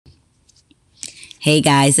Hey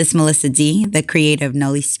guys, it's Melissa D, the creator of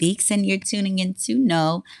Noli Speaks, and you're tuning in to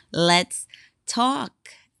No Let's Talk.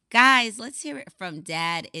 Guys, let's hear it from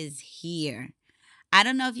Dad is here. I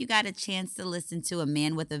don't know if you got a chance to listen to A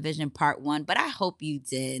Man with a Vision Part 1, but I hope you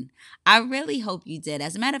did. I really hope you did.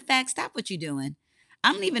 As a matter of fact, stop what you're doing.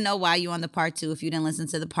 I don't even know why you're on the Part 2 if you didn't listen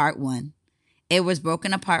to the Part 1. It was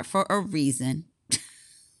broken apart for a reason.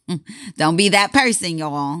 Don't be that person,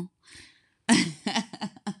 y'all.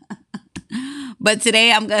 But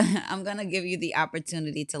today I'm gonna give you the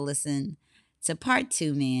opportunity to listen to part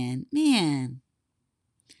two, man.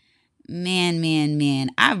 Man.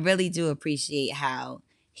 I really do appreciate how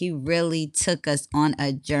he really took us on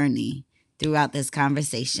a journey throughout this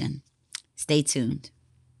conversation. Stay tuned.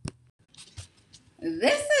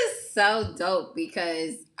 This is so dope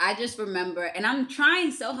because I just remember, and I'm trying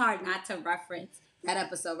so hard not to reference that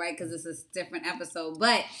episode, right? Because it's a different episode,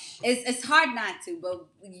 but it's hard not to. But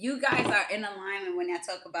you guys are in alignment when I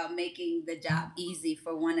talk about making the job easy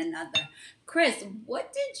for one another. Chris,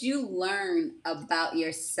 what did you learn about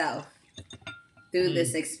yourself through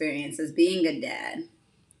this experience as being a dad?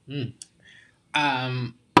 Mm.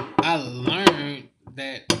 I learned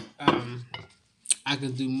that I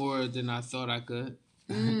could do more than I thought I could.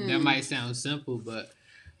 That might sound simple, but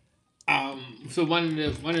so one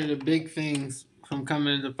of the big things from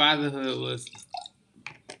coming into fatherhood was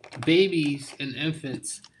babies and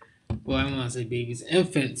infants. Well, I don't want to say babies,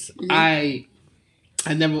 infants. I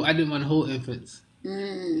didn't want to hold infants.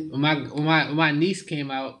 When my niece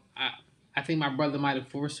came out, I think my brother might have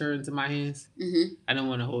forced her into my hands. I didn't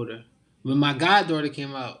want to hold her. When my goddaughter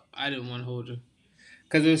came out, I didn't want to hold her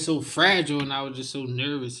because it was so fragile and I was just so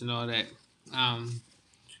nervous and all that.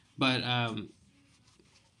 But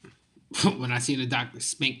when I seen the doctor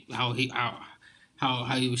spank how he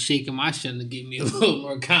was shaking my shit to get me a little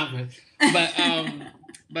more confident. But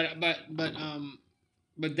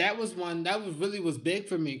but that was one that was big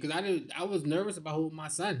for me because I was nervous about holding my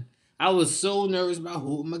son. I was so nervous about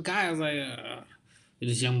holding my guy. I was like,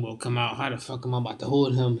 this young boy come out. How the fuck am I about to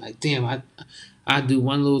hold him? Like, damn, I do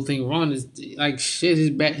one little thing wrong. It's like shit.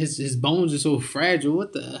 His bones are so fragile.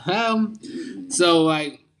 What the hell? So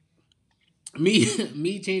like me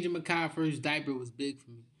me changing Makai first diaper was big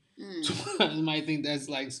for me. You might think that's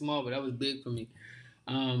like small, but that was big for me.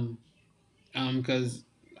 Because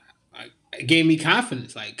it gave me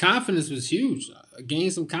confidence. Like confidence was huge. I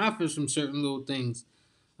gained some confidence from certain little things.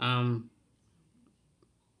 Um,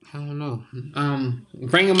 I don't know.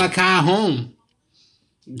 Bringing my car home.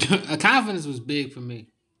 Confidence was big for me.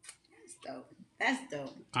 That's dope. That's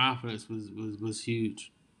dope. Confidence was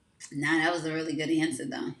huge. Nah, that was a really good answer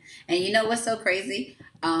though. And you know what's so crazy?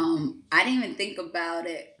 I didn't even think about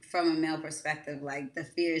it from a male perspective, like the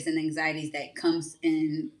fears and anxieties that comes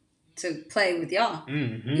in to play with y'all.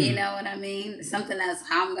 You know what I mean? Something that's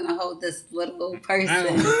how I'm gonna hold this little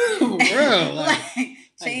person. Real, like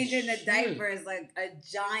changing the diaper is like a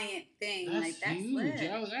giant thing. That's That's huge. lit.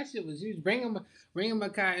 That shit was huge. Bringing my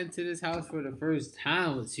car into this house for the first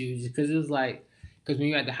time was huge because it was like because when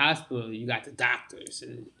you're at the hospital, you got the doctors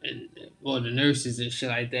and or the nurses and shit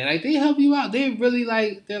like that. Like they help you out. They really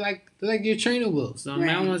they're like your trainer wheels. So, I mean,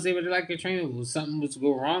 I don't want to say, but they're like your trainer wheels. Something was to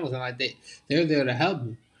go wrong or something like that. They're there to help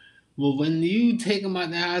you. Well, when you take them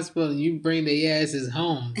out the hospital and you bring their asses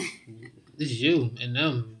home, it's you and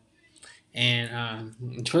them. And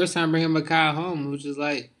the first time bringing my car home, it was just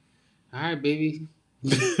like, all right, baby,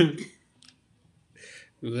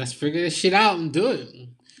 let's figure this shit out and do it.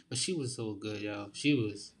 But she was so good, yo. She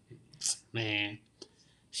was, man.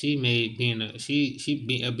 She made being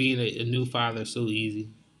a new father so easy.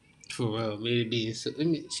 For real,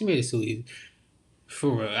 she made it so easy. For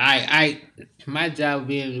real, my job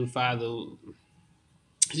being a new father.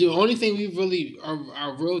 The only thing we really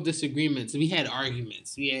our real disagreements. We had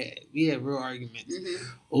arguments. We had real arguments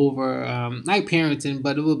over like parenting,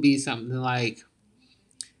 but it would be something like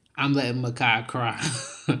I'm letting Makai cry,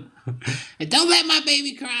 and don't let my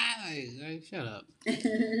baby cry. Like shut up.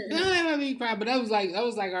 Don't let my baby cry. But that was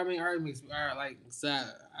like our main arguments. Like so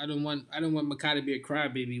I don't want Makai to be a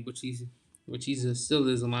crybaby, which he still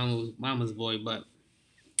is a mama's boy, but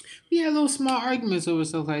we had little small arguments over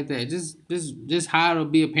stuff like that. Just how to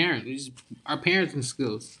be a parent. Just our parenting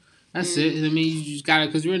skills. That's it. I mean, you just gotta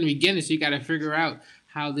because we're in the beginning, so you gotta figure out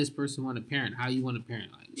how this person want to parent, how you want to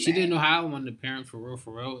parent. Like she didn't know how I wanted to parent for real,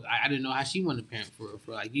 for real. I didn't know how she wanted to parent for real,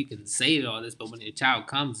 for real. Like you can say all this, but when your child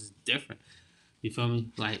comes, it's different. You feel me?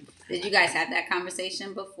 Like, did you guys have that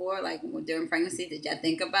conversation before, like during pregnancy? Did y'all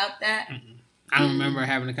think about that? I don't remember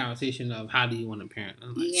having a conversation of how do you want to parent.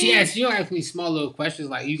 Like, she'll ask me small little questions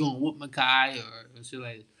like, you gonna whoop Makai or shit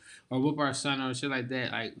like, or whoop our son or shit like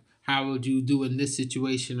that. Like, how would you do in this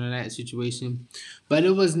situation or that situation? But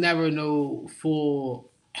it was never no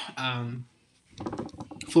um,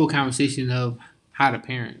 full conversation of how to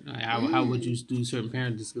parent. Like how would you do certain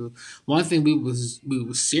parenting skills? One thing we was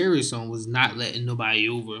serious on was not letting nobody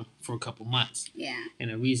over for a couple months. Yeah.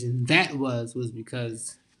 And the reason that was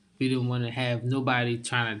because we didn't want to have nobody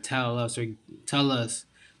trying to tell us or tell us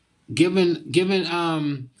giving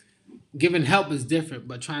help is different,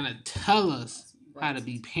 but trying to tell us how to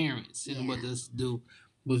be parents and what this do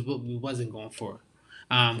was what we wasn't going for.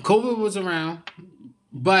 COVID was around,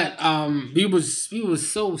 but we was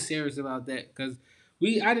so serious about that because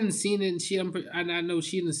I didn't see it and I know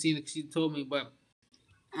she didn't see it. She told me, but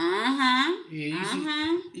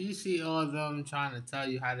you see all of them trying to tell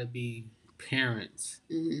you how to be parents,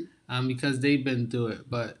 because they've been through it.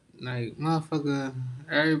 But like motherfucker,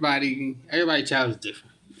 everybody child is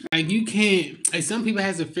different. Like you can't. Like some people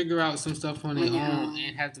has to figure out some stuff on their own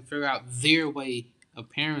and have to figure out their way of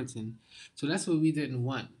parenting. So that's what we didn't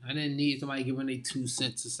want. I didn't need somebody giving their 2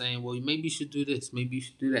 cents of saying, "Well, maybe you should do this, maybe you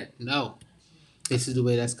should do that." No, this is the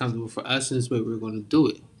way that's comfortable for us, and this is the way we're going to do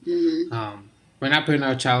it. We're not putting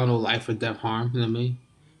our child in no life or death harm. You know what I mean?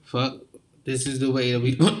 Fuck. This is the way that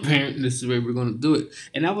we want to parent. And this is the way we're going to do it.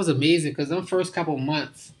 And that was amazing because them first couple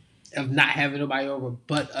months of not having nobody over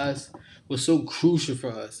but us was so crucial for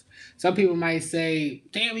us. Some people might say,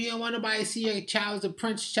 "Damn, you don't want nobody to see your child as a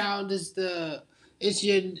prince child. It's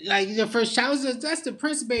your first child. That's the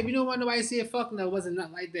prince baby. You don't want nobody to see it." Fuck no, it wasn't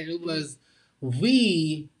nothing like that. It was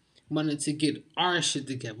we wanted to get our shit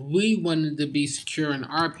together. We wanted to be secure in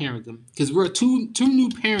our parenting because we're two new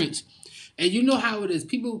parents, and you know how it is.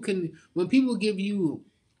 When people give you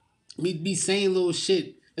be saying little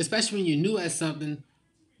shit, especially when you're new at something,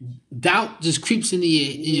 doubt just creeps into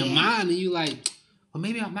your mind, and you like, well,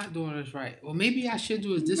 maybe I'm not doing this right. Well, maybe I should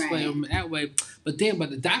do it this way or that way. But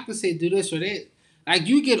the doctor say do this or that. Like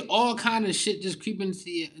you get all kind of shit just creeping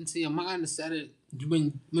into your mind instead of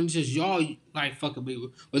when it's just y'all like fuck it, baby.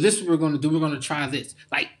 Well, this is what we're gonna do. We're gonna try this.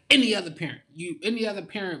 Like any other parent,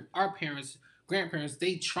 our parents, grandparents,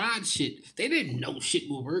 they tried shit. They didn't know shit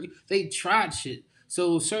would work. They tried shit.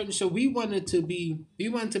 So we wanted to be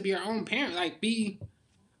our own parent, like be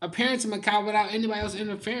a parent to Makai without anybody else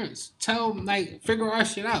interference. Figure our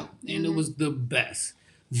shit out. And it was the best.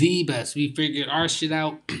 The best. We figured our shit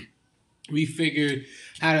out. We figured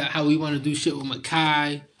how we want to do shit with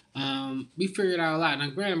Makai. We figured out a lot. Now,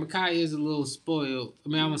 granted, Makai is a little spoiled. I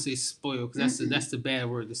mean, I want to say spoiled because that's the bad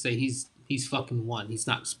word to say. He's fucking one. He's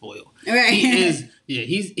not spoiled. Right. He is. Yeah,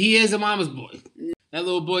 he is a mama's boy. That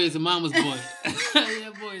little boy is a mama's boy.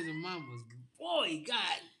 That boy is a mama's boy.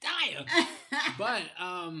 God damn.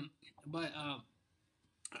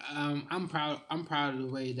 I'm proud of the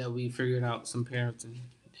way that we figured out some parenting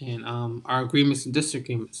and our agreements and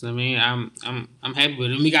disagreements. I mean, I'm happy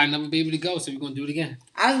with it. And we got another baby to go, so we're gonna do it again.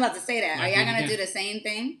 I was about to say that. Are y'all gonna do the same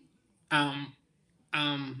thing? I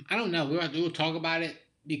don't know. We'll talk about it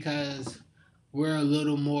because we're a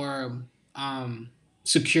little more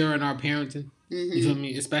secure in our parenting. You feel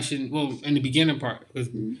me? Especially in the beginning part because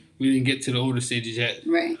we didn't get to the older stages yet.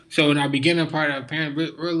 Right. So in our beginning part of parent,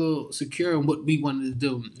 we're a little secure in what we wanted to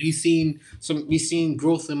do. We seen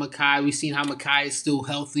growth in Makai. We seen how Makai is still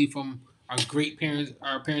healthy from our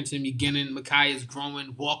parents in the beginning. Makai is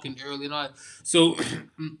growing, walking early and all that. So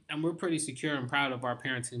and we're pretty secure and proud of our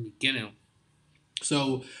parents in the beginning.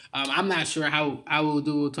 So I'm not sure how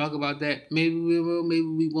we'll talk about that. Maybe we will, maybe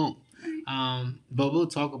we won't. But we'll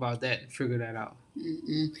talk about that and figure that out.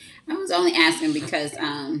 I was only asking because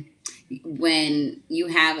when you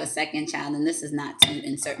have a second child, and this is not to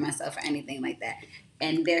insert myself or anything like that,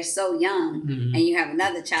 and they're so young, and you have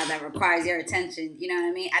another child that requires your attention, you know what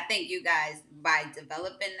I mean? I think you guys, by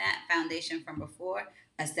developing that foundation from before,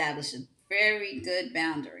 established a very good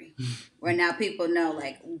boundary where now people know,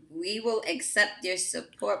 like, we will accept your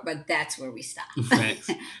support, but that's where we stop.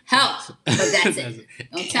 Help, but that's it.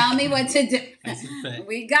 Don't tell me what to do.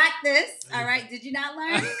 We got this. All right. Did you not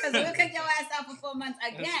learn? Because we'll kick your ass out for 4 months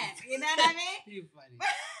again. You know what I mean? You funny.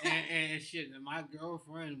 and shit, my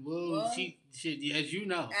girlfriend she as you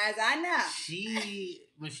know. As I know.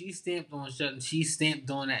 When she stamped on something, she stamped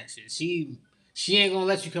on that shit. She ain't gonna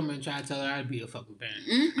let you come in and try to tell her how to be a fucking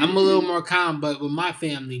parent. I'm a little more calm, but with my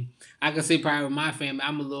family, I can say probably with my family,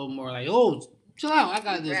 I'm a little more like, oh, chill out, I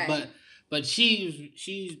got this. Right. But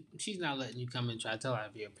she's not letting you come in and try to tell her how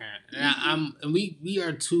to be a parent. And we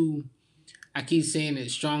are two. I keep saying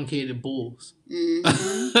it, strong-headed bulls.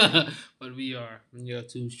 But we are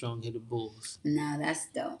two strong-headed bulls. No, that's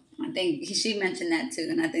dope. I think she mentioned that too,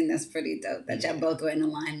 and I think that's pretty dope that y'all both were in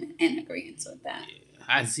alignment and agreement with that. Yeah.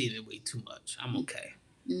 I've seen it way too much. I'm okay.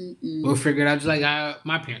 Mm-mm. We'll figure it out just like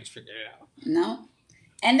my parents figured it out. No.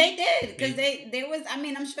 And they did because Yeah. there was. I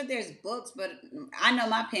mean, I'm sure there's books, but I know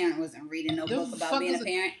my parent wasn't reading no The book about fuck being a is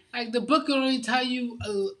parent. like the book can only tell you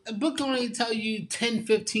a book can only tell you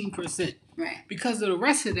 10-15%. Right. Because of the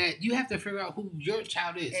rest of that, you have to figure out who your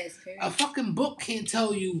child is. Yes, A fucking book can't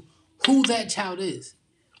tell you who that child is.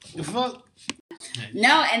 The fuck.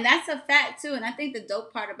 No, and that's a fact too. And I think the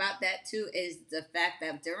dope part about that too is the fact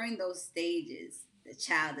that during those stages, the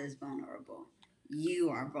child is vulnerable. You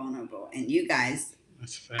are vulnerable, and you guys.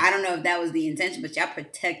 That's a fact. I don't know if that was the intention, but y'all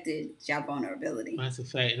protected y'all vulnerability. That's a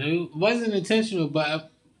fact. And it wasn't intentional,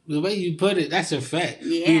 but the way you put it, that's a fact.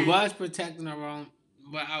 Yeah. We was protecting our own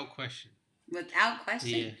without question. Without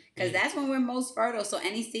question. Yeah. Because that's when we're most fertile. So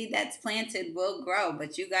any seed that's planted will grow.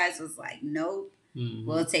 But you guys was like, nope. Mm-hmm.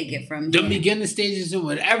 We'll take it from the here. beginning stages and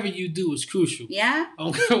whatever you do is crucial. Yeah.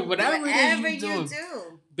 Okay, whatever you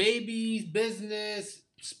do. Babies, business,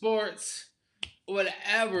 sports,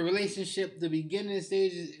 whatever relationship, the beginning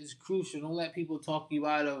stages is crucial. Don't let people talk you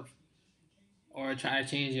out of or try to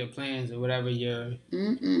change your plans or whatever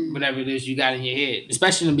whatever it is you got in your head,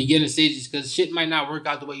 especially in the beginning stages, because shit might not work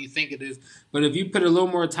out the way you think it is. But if you put a little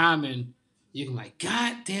more time in, you can like,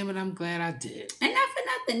 God damn it, I'm glad I did. And not for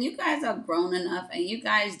nothing, you guys are grown enough, and you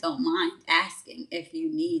guys don't mind asking if you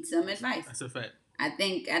need some advice. That's a fact. I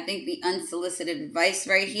think the unsolicited advice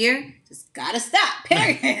right here just gotta stop.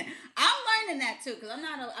 Period. I'm learning that too, because I'm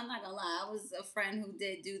not gonna lie. I was a friend who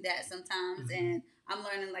did do that sometimes, mm-hmm. and I'm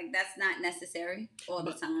learning like that's not necessary all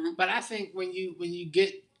the time. But I think when you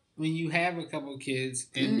have a couple of kids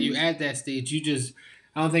and mm-hmm. you're at that stage,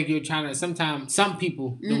 I don't think you're trying to. Sometimes some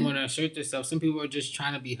people don't mm-hmm. want to assert themselves. Some people are just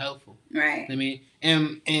trying to be helpful. Right. I mean,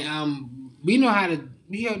 and we know how to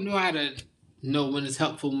know when it's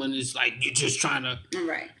helpful, when it's like you're just trying to.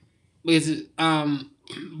 Right.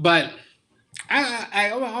 But I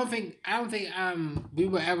don't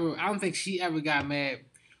think she ever got mad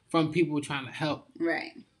from people trying to help.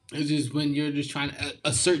 Right. It's just when you're just trying to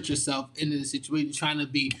assert yourself into the situation, trying to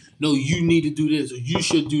be, no, you need to do this or you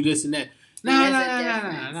should do this and that.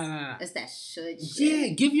 No. It's that should. Yeah,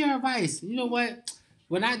 give your advice. You know what?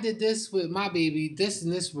 When I did this with my baby, this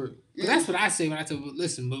and this worked. Mm. That's what I say when I tell them,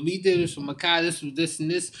 listen, when we did this for Makai, this was this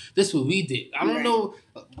and this. This what we did. I don't know.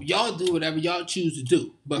 Y'all do whatever y'all choose to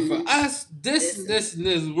do. But for us, this and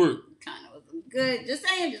this worked. Kind of was good. Just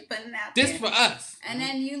saying, just putting it out there. This for us. And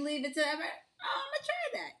then you leave it to everybody. Oh, I'm gonna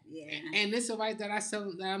try that. Yeah. And this is right that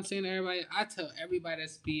I'm saying to everybody. I tell everybody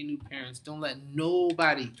that's being new parents, don't let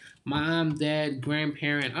nobody, mom, dad,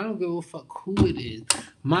 grandparent, I don't give a fuck who it is,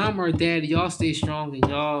 mom or dad, y'all stay strong and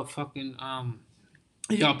y'all fucking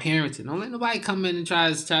y'all parenting. Don't let nobody come in and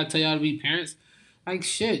try to tell y'all to be parents. Like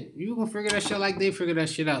shit, you gonna figure that shit like they figure that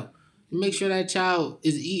shit out. Make sure that child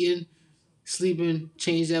is eating, sleeping,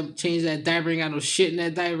 change that diaper, ain't got no shit in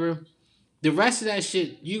that diaper. The rest of that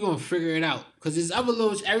shit, you gonna figure it out. Because there's other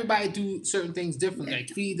little, everybody do certain things differently. Like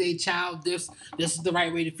feed their child this is the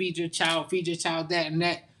right way to feed your child that and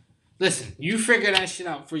that. Listen, you figure that shit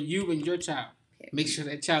out for you and your child. Make sure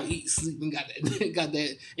that child eats, sleep, and ain't got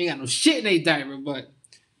no shit in their diaper, but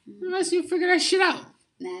unless you figure that shit out.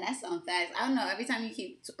 Nah, that's on facts. I don't know. Every time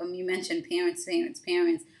you mention parents,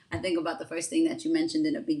 I think about the first thing that you mentioned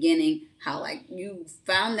in the beginning, how like you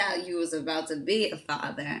found out you was about to be a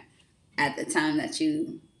father at the time that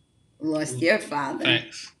you lost your father.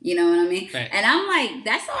 Thanks. You know what I mean? Thanks. And I'm like,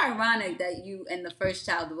 that's so ironic that you and the first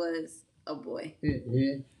child was a boy.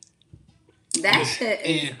 Mm-hmm. That shit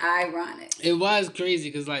is ironic. It was crazy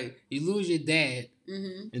because like you lose your dad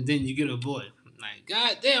mm-hmm. and then you get a boy. I'm like,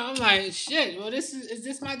 God damn, I'm like, shit, well is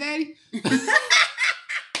this my daddy? Shit,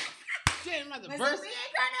 I'm about to birth.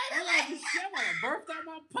 I'm like, shit, I want to birth out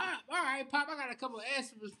my pop. All right, Pop, I got a couple of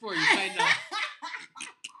answers for you right now.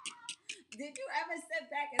 Did you ever sit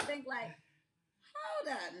back and think like, hold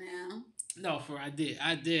up now? No, I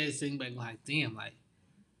did think back like, damn, like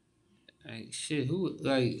shit, who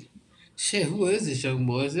is this young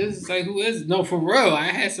boy? Is this like who is? No, for real, I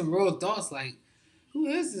had some real thoughts like, who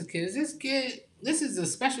is this kid? This is a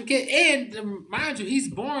special kid, and mind you, he's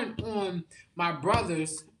born on my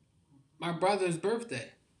brother's birthday.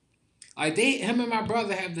 Like him and my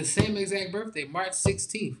brother have the same exact birthday, March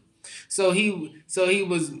 16th. So he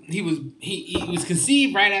was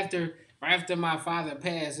conceived right after my father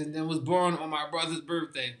passed, and then was born on my brother's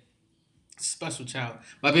birthday. Special child.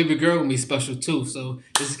 My baby girl gonna be special too. So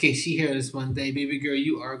just in case she hears this one day, baby girl,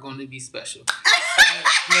 you are going to be special.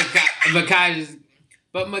 Makai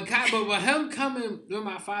but with him coming when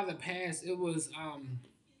my father passed, it was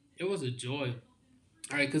a joy.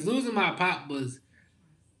 All right, because losing my pop was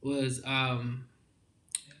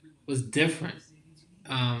was different.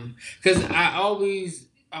 Because I always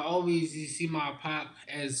you see my pop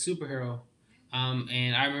as superhero.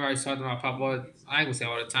 And I remember I was talking to my pop I ain't gonna say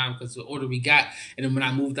all the time because the older we got, and then when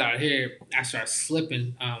I moved out here, I started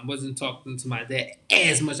slipping. Wasn't talking to my dad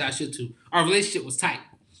as much as I should to. Our relationship was tight.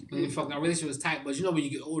 Our relationship was tight, but you know when you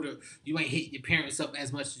get older, you ain't hit your parents up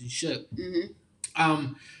as much as you should.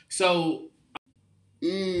 Um, so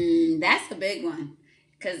That's a big one.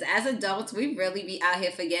 Because as adults, we really be out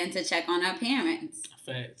here forgetting to check on our parents.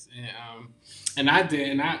 facts, and I did,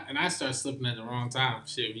 and I started slipping at the wrong time.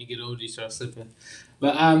 Shit, when you get older, you start slipping.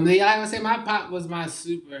 But yeah, I would say my pop was my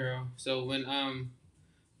superhero. So when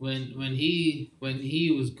he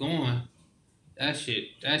was gone, that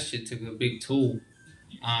shit took a big toll.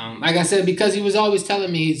 Like I said, because he was always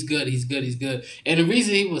telling me he's good, he's good, he's good, and the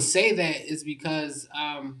reason he would say that is because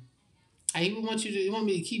he would want he want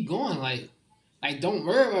me to keep going, like don't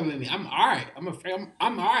worry about me. I'm all right. I'm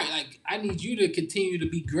all right. Like I need you to continue to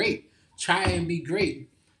be great. Try and be great.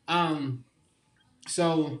 Um,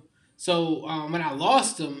 so when I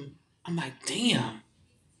lost him, I'm like, damn.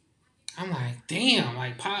 I'm like, damn.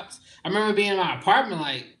 Like pops. I remember being in my apartment,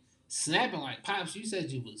 like snapping, like pops. You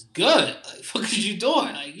said you was good. Like what is you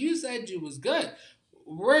doing? Like you said you was good.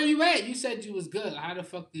 Where are you at? You said you was good. How the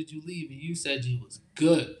fuck did you leave? And you said you was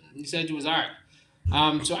good. You said you was all right.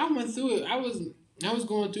 So I went through it. I was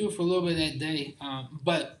going through it for a little bit that day.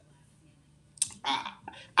 But I,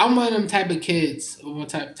 I'm one of them type of kids, one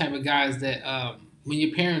type of guys that when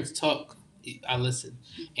your parents talk, I listen,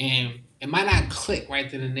 and it might not click right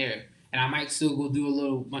then and there, and I might still go do a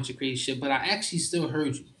little bunch of crazy shit, but I actually still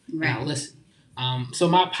heard you and I Right. listen. So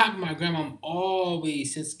my pop and my grandma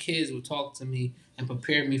always, since kids, would talk to me and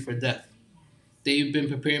prepare me for death. They've been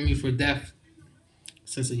preparing me for death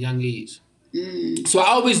since a young age. Mm. So I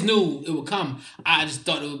always knew it would come. I just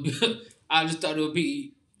thought it would be. I just thought it would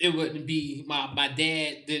be. It wouldn't be my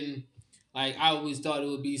dad. Then, like I always thought it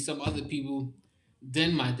would be some other people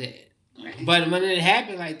than my dad. Right. But when it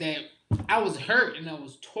happened like that, I was hurt and I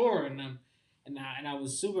was torn and I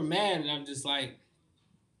was super mad and I'm just like,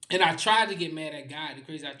 and I tried to get mad at God. The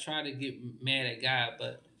crazy, I tried to get mad at God,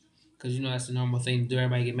 but because that's the normal thing to do.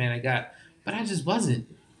 Everybody get mad at God, but I just wasn't.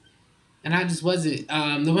 And I just wasn't.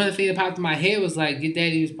 The one thing that popped in my head was like, your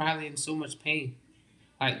daddy was probably in so much pain.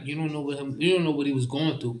 Like you don't know what he was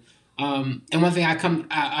going through. And one thing I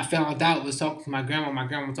found out was talking to my grandma. My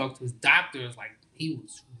grandma talked to his doctors. Like he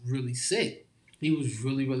was really sick. He was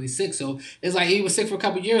really really sick. So it's like he was sick for a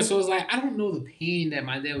couple of years. So it's like I don't know the pain that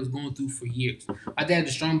my dad was going through for years. My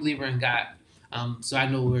dad's a strong believer in God. So I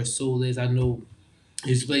know where his soul is. I know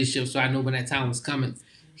his relationship. So I know when that time was coming,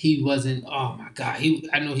 he wasn't. Oh my God.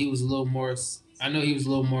 I know he was a little more. I know he was a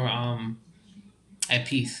little more at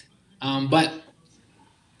peace. But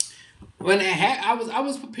when I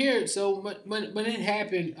was prepared. So when it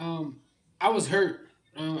happened, I was hurt.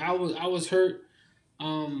 I was hurt.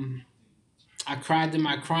 Um, I cried to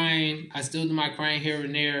my crying. I still do my crying here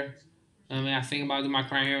and there. I mean, I think about doing my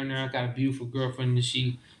crying here and there. I got a beautiful girlfriend, and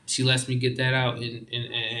she lets me get that out and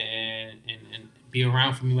be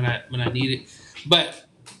around for me when I need it. But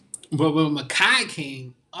when Makai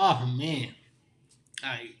came, oh man,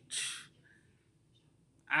 I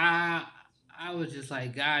I I was just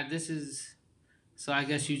like, God, this is. So I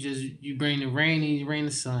guess you bring the rain and you bring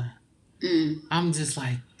the sun. Mm. I'm just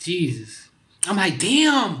like Jesus. I'm like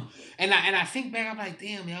damn, and I think back. I'm like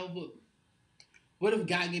damn, yo. What if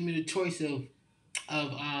God gave me the choice of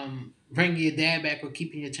bringing your dad back or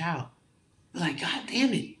keeping your child? Like God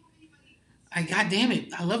damn it. God damn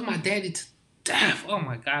it. I love my daddy to death. Oh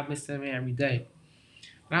my God, I miss that man every day.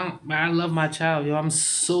 But I love my child, yo. I'm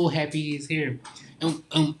so happy he's here. And,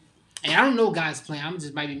 um, and I don't know God's plan. I'm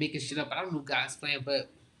just might be making shit up. I don't know God's plan,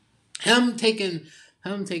 but him taking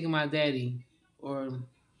my daddy, or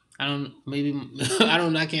I don't maybe I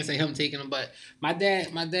don't know. I can't say him taking him, but my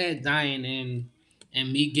dad dying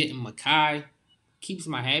and me getting Makai keeps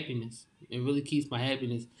my happiness. It really keeps my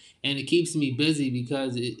happiness, and it keeps me busy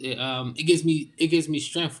because it gives me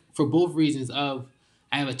strength for both reasons. Of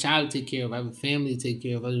I have a child to take care of, I have a family to take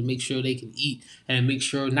care of, I have to make sure they can eat, and make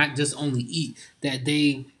sure not just only eat that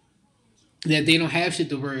they don't have shit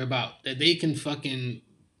to worry about, that they can fucking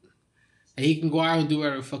he can go out and do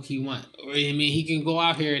whatever the fuck he want. Or, I mean, he can go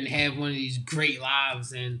out here and have one of these great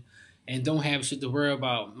lives and don't have shit to worry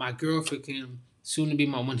about. My girlfriend can soon to be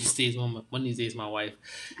my one of these days my wife.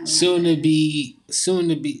 I love it. Soon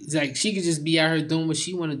to be like she could just be out here doing what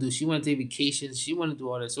she want to do. She want to take vacations. She want to do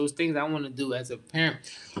all that. So it's things I want to do as a parent,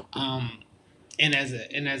 um, and as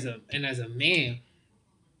a man.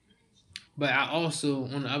 But I also,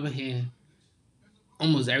 on the other hand,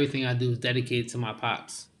 almost everything I do is dedicated to my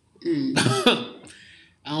pops. Mm.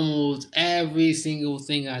 Almost every single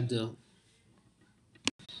thing I do.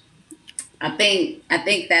 I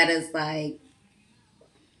think that is like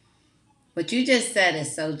what you just said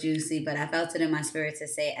is so juicy, but I felt it in my spirit to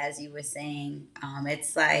say as you were saying.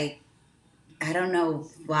 It's like I don't know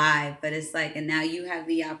why, but it's like, and now you have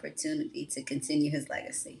the opportunity to continue his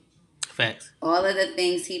legacy. Facts. All of the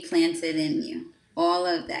things he planted in you, all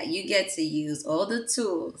of that, you get to use all the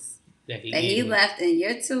tools That he that gave he me. left in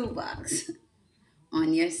your toolbox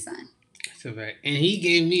on your son. That's a fact. And he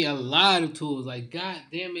gave me a lot of tools. Like, god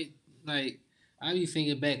damn it. Like, I be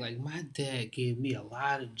thinking back, like, my dad gave me a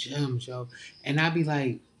lot of gems, yo. And I be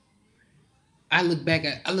like, I look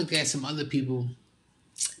at some other people,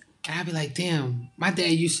 and I be like, damn, my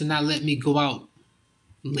dad used to not let me go out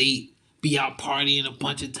late, be out partying a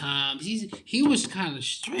bunch of times. He was kind of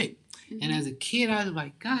strict. And as a kid, I was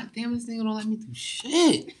like, God damn, this nigga don't let me do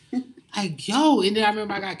shit. Like, yo, and then I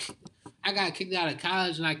remember I got kicked out of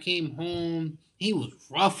college and I came home. He was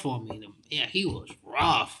rough on me. Yeah, he was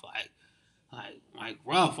rough. Like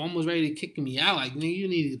rough, almost ready to kick me out. Like, nigga, you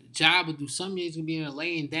need a job or do something. You ain't gonna be in there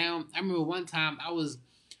laying down. I remember one time I was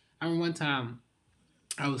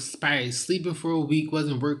probably sleeping for a week,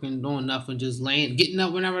 wasn't working, doing nothing, just laying, getting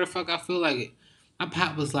up whenever the fuck I feel like it. My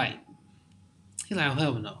pop was like, he's like, oh,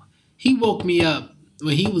 hell no. He woke me up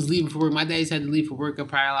when he was leaving for work. My dad's had to leave for work at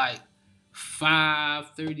probably like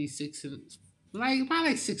 5:36 and like probably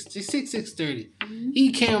like 6:30.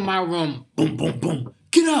 He came in my room, boom, boom, boom.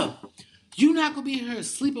 Get up. You not gonna be in here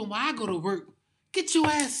sleeping while I go to work. Get your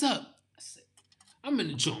ass up. I said, I'm in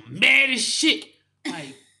the joint mad as shit.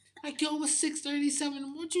 Like, yo, it's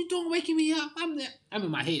 6:37. What you doing waking me up? I'm in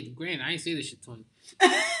my head. Granted, I ain't say this shit to him.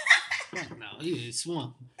 Fuck no, he was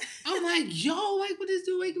swung. I'm like, yo, like, what this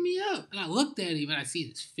dude waking me up? And I looked at him and I see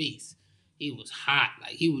his face. He was hot.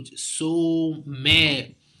 Like, he was just so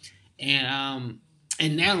mad. And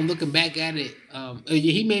now I'm looking back at it.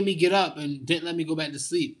 He made me get up and didn't let me go back to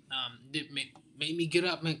sleep. Made me get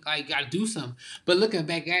up and like gotta do something. But looking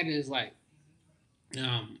back at it, it's like,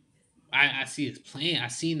 um, I see his plan. I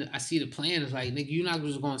see the plan. It's like, nigga, you're not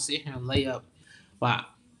just gonna sit here and lay up. But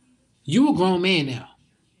you a grown man now.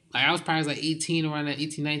 Like, I was probably like 18, around that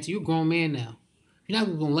 18, 19. You a grown man now. You're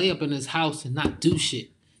not gonna lay up in this house and not do shit.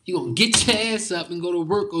 You're gonna get your ass up and go to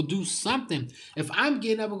work or do something. If I'm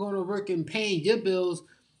getting up and going to work and paying your bills,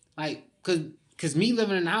 like, cause me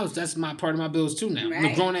living in the house, that's my part of my bills too now. I'm a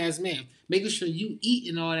Right. grown ass man. Making sure you eat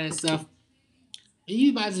and all that stuff. And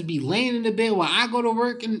you about to be laying in the bed while I go to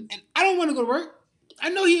work, and I don't want to go to work. I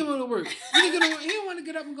know he don't want to work. He don't want to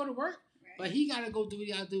get up and go to work, but he gotta go do what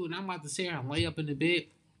he gotta do. And I'm about to sit here and lay up in the bed.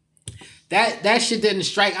 That shit didn't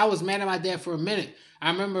strike. I was mad at my dad for a minute.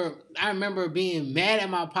 I remember being mad at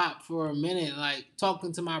my pop for a minute, like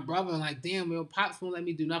talking to my brother, and like, damn, yo, pops won't let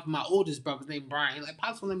me do nothing. My oldest brother's named Brian. He's like,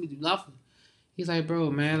 pops won't let me do nothing. He's like, bro,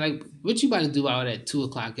 man, like, what you about to do out at 2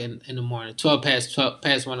 o'clock in the morning, 12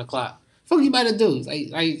 past 1 o'clock? Fuck you about to do?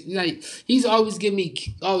 Like he's always give me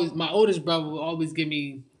always my oldest brother will always give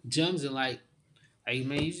me gems and like, hey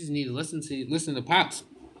man, you just need to listen to pops.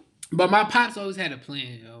 But my pops always had a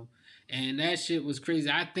plan, yo. And that shit was crazy.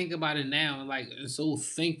 I think about it now, and like, I'm so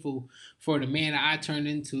thankful for the man that I turned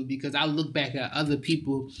into because I look back at other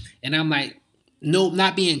people and I'm like, no,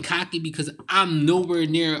 not being cocky because I'm nowhere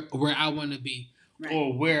near where I want to be. Right.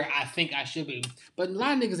 Or where I think I should be. But a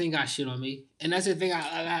lot of niggas ain't got shit on me. And that's the thing.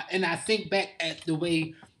 I think back at the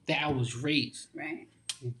way that I was raised. Right.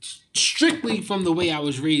 Strictly from the way I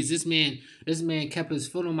was raised. This man kept his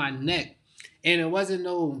foot on my neck. And it wasn't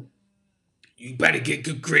no, you better get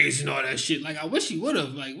good grades and all that shit. Like, I wish he would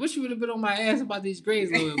have. Like, wish he would have been on my ass about these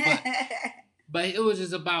grades a little bit. But it was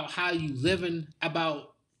just about how you living,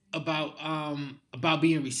 about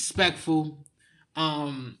being respectful,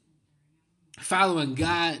 following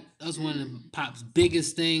God. That's one of Pop's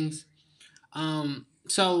biggest things.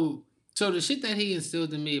 So the shit that he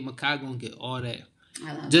instilled in me, Makai gonna get all that.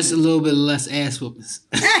 Just a little bit less ass whoopings.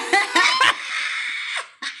 I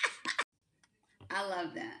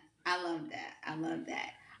love that. I love that. I love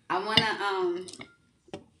that. I wanna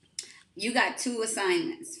you got 2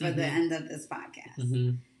 assignments for the end of this podcast.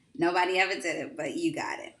 Mm-hmm. Nobody ever did it, but you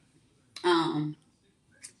got it.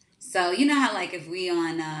 So you know how like if we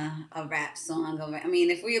on a rap song,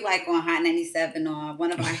 if we like on Hot 97 or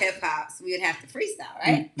one of our hip hops, we would have to freestyle,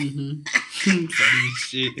 right? Mm-hmm. Funny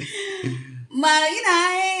shit. Well,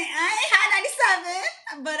 I ain't Hot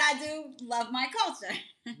 97, but I do love my culture.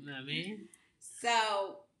 You know what I mean?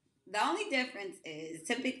 So the only difference is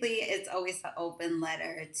typically it's always an open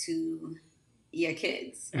letter to your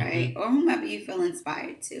kids, right? Mm-hmm. Or whomever you feel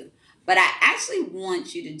inspired to. But I actually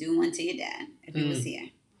want you to do one to your dad if he was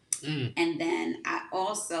here. Mm. And then I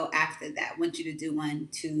also, after that, want you to do one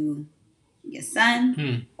to your son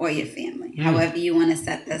Mm. or your family, Mm. however you want to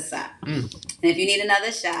set this up. Mm. And if you need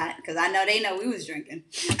another shot, because I know they know we was drinking.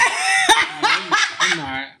 I'm all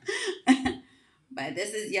right. But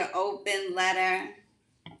this is your open letter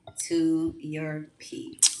to your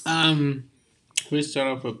peeps. We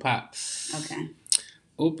start off with Pops. Okay.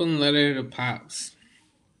 Open letter to Pops.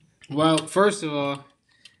 Well, first of all,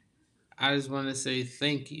 I just want to say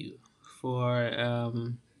thank you for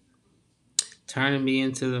turning me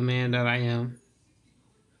into the man that I am.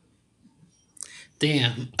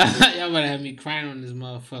 Damn, y'all about to have me crying on this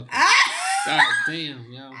motherfucker. God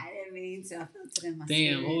damn, yo. I didn't mean to. I felt it in my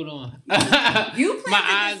Damn, spirit. hold on. You my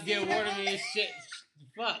planted eyes the get seed watery of- and shit.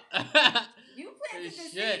 Fuck. You planted the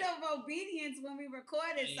Shit. seed of obedience when we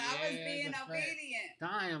recorded, so I was Yeah, being that's a fact. obedient.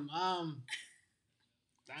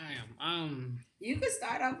 Damn. You could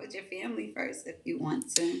start off with your family first if you want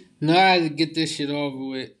to. No, I had to get this shit over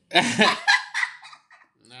with.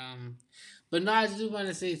 But no, I just want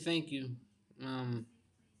to say thank you.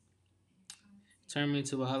 Turned me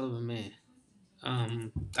into a hell of a man.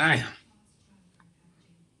 Damn.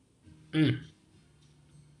 Mm.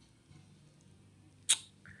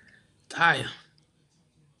 Damn.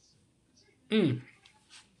 Mm.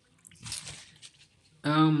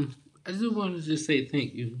 I just want to just say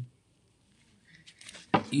thank you.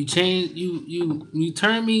 You changed. You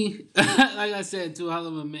turned me, like I said, to a hell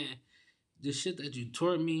of a man. The shit that you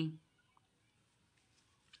taught me,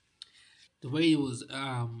 the way it was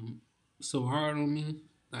so hard on me,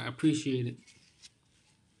 I appreciate it.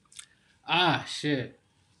 Ah shit.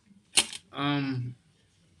 Um,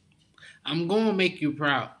 I'm gonna make you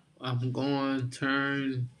proud. I'm going to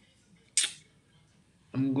turn.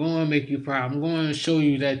 I'm going to make you proud. I'm going to show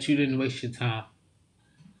you that you didn't waste your time.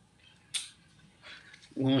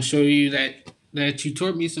 I'm going to show you that you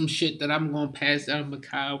taught me some shit that I'm going to pass down to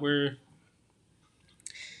Makai where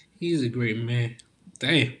he's a great man.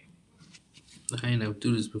 Damn. I ain't never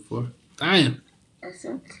do this before. Damn. That's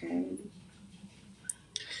okay.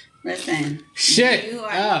 Listen. Shit. You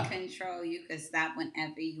are in control. You can stop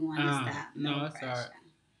whenever you want to stop. No, that's pressure.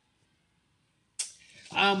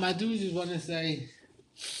 All right. I do just want to say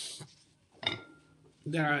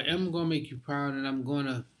that I am gonna make you proud, and I'm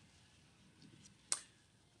gonna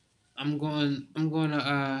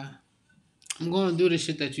do the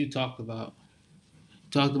shit that you talked about.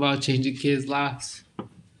 Talked about changing kids' lives.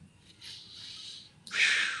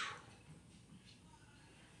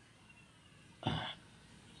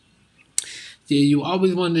 Yeah, you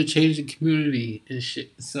always wanted to change the community and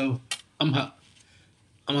shit. So I'm gonna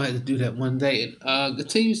have to do that one day and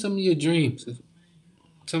continue some of your dreams,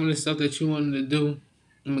 some of the stuff that you wanted to do.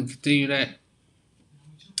 I'm gonna continue that.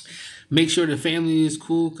 Make sure the family is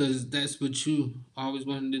cool because that's what you always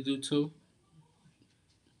wanted to do too.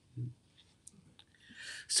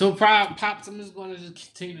 So proud, pops. I'm just gonna just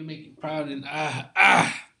continue to make you proud and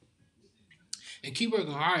keep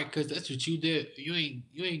working hard because that's what you did. You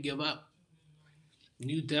ain't give up.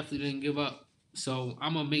 You definitely didn't give up. So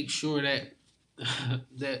I'm gonna make sure that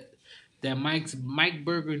that Mike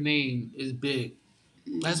Burger name is big.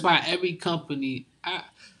 That's why every company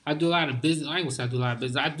I do a lot of business. I ain't gonna say I do a lot of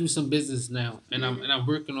business. I do some business now, and I'm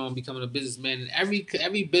working on becoming a businessman. And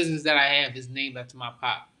every business that I have is named after my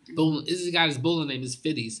pop. Bowling, this guy's bowling name is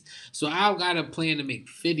Fitties. So I've got a plan to make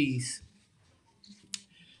Fitties.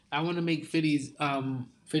 I want to make Fitties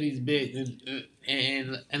big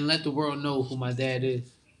and let the world know who my dad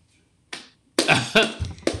is.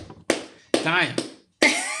 Damn.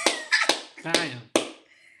 Damn.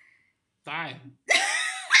 Damn.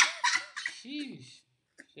 Sheesh.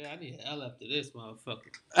 Shit, I need an L after this motherfucker.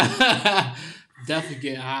 Definitely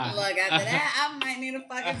get high. Look, after that, I might need a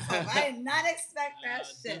fucking pump. I did not expect that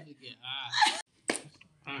shit. Definitely get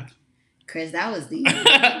high. Chris, that was the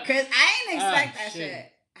Chris, I didn't expect that shit.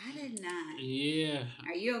 shit. I did not. Yeah.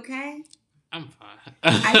 Are you okay? I'm fine.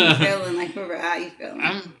 How you feeling? Like, for real, how you feeling?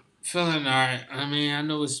 I'm feeling alright. I mean, I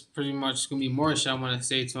know it's pretty much gonna be more shit I want to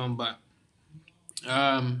say to him, but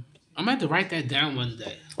I'm gonna have to write that down one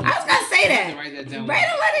day. I was gonna say that. Write that down. Write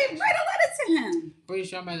a letter to him. Pretty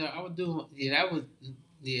sure I would do. Yeah, that would.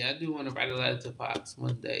 Yeah, I do want to write a letter to Pops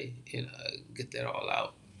one day and get that all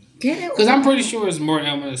out. Get it. Because I'm pretty sure it's more that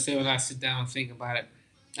I want to say when I sit down and think about it.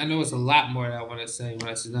 I know it's a lot more that I want to say when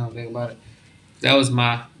I sit down and think about it. That was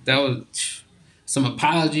some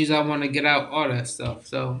apologies I want to get out, all that stuff.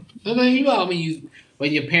 So, I mean, you know,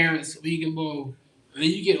 when your parents, when you get more, when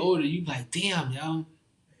you get older, you like, damn, yo,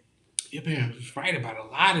 your parents was right about a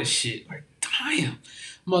lot of shit. Like, damn,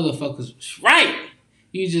 motherfuckers was right.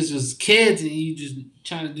 You just was kids and you just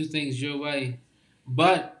trying to do things your way.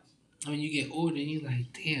 But when you get older, you're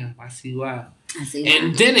like, damn, I see why. I see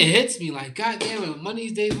And why. then it hits me like, God damn it, one of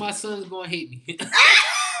these days my son's gonna hate me.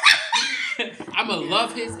 I'm gonna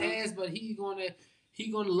love his ass, but he gonna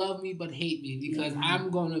love me but hate me because I'm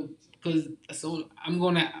not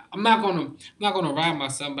gonna ride my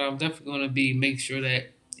son, but I'm definitely gonna make sure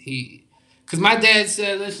that because my dad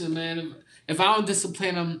said, listen, man, if I don't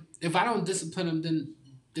discipline him, then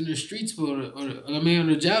the streets will, or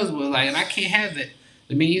the jails will, like, and I can't have that.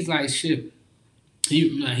 I mean, he's like, shit.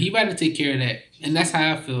 He rather take care of that, and that's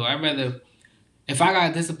how I feel. I rather if I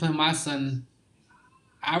gotta discipline my son,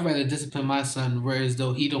 I'd rather discipline my son, whereas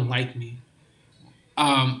though he don't like me.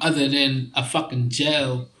 Other than a fucking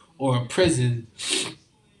jail or a prison,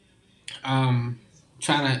 um,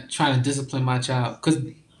 trying to discipline my child, because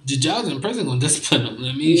the jails and prison gonna discipline them.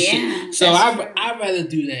 I mean, Yeah, shit. So I'd rather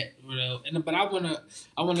do that, you know. And but I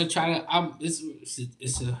wanna try to.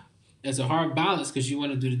 It's a hard balance because you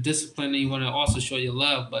want to do the discipline and you want to also show your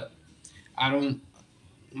love, but I don't.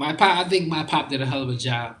 My pop, I think my pop did a hell of a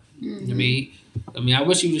job. Mm-hmm. I mean, I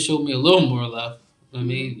wish he would have showed me a little more love. I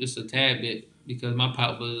mean, just a tad bit, because my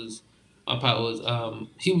pop was,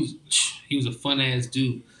 he was a fun ass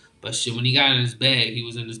dude, but shit, when he got in his bag, he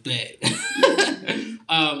was in his bag.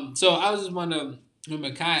 So I was just wanna, with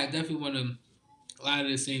Makai, I definitely want to a lot of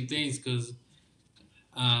the same things because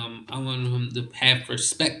I want him to have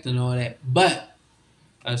respect and all that, but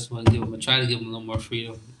I just want to try to give him a little more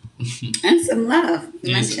freedom. And some love.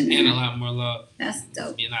 And a lot more love. That's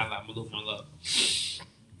dope. Yeah, not a lot, but a little more love.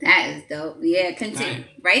 That is dope. Yeah, continue.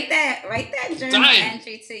 Write that journal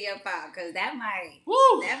entry to your file, because that might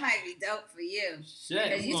be dope for you.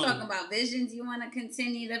 Because you talking about visions you want to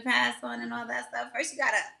continue to pass on and all that stuff. First, you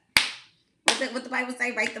gotta what the Bible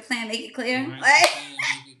say? Write the plan, make it clear. Make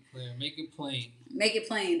it clear, make it plain. Make it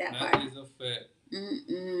plain. That part. That is a fact.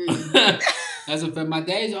 That's a fact. My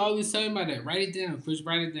dad's always telling me about that. Write it down, Chris.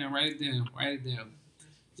 Write it down. Write it down. Write it down.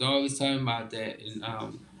 He's always telling me about that, and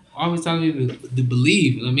always telling me to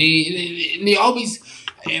believe. I mean, and they always,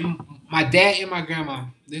 and my dad and my grandma.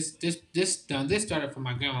 This started from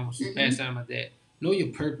my grandma. She passed down to my dad. Know your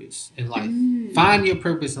purpose in life. Find your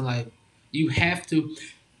purpose in life. You have to.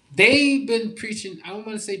 They've been preaching. I don't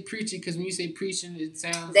want to say preaching because when you say preaching, it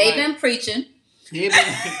sounds. They've been preaching. They've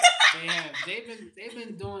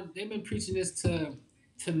been preaching this to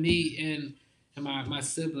me and my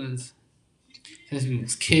siblings since we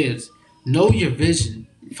was kids. Know your vision.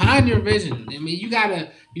 Find your vision. I mean, you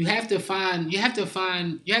have to find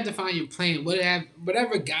your plan.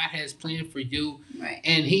 Whatever God has planned for you, right?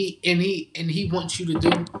 And he wants you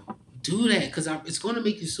to do that because it's going to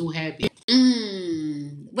make you so happy.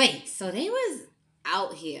 Wait, so they was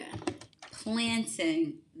out here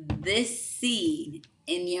planting this seed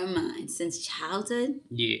in your mind since childhood?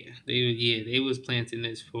 Yeah, they was planting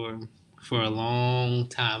this for a long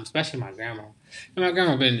time, especially my grandma. And my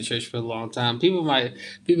grandma been in the church for a long time. People might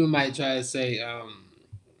try to say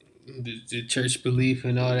the church belief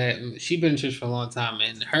and all that. She been in church for a long time,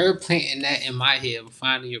 and her planting that in my head,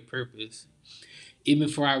 finding your purpose, even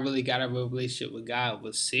before I really got a real relationship with God,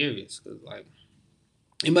 was serious. Cause like,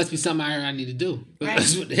 it must be something out here I need to do. Right.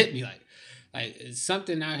 That's what hit me like it's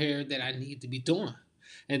something out here that I need to be doing.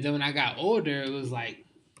 And then when I got older, it was like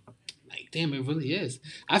damn, it really is.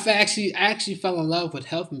 I actually fell in love with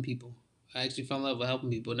helping people. And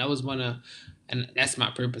that was and that's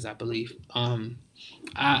my purpose, I believe. I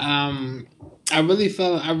really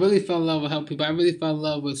fell in love with helping people. I really fell in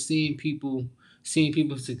love with seeing people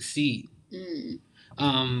succeed.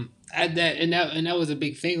 That was a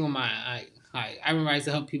big thing on my. I remember I used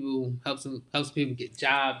to help some people get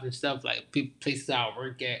jobs and stuff, like places I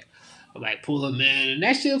work at, like pull them in, and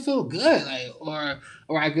that shit'll feel good. Like or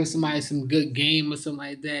I give somebody some good game or something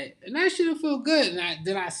like that, and that shit'll feel good. And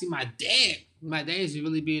then I see my dad. My dad used to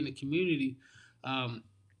really be in the community.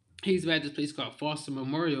 He's at this place called Foster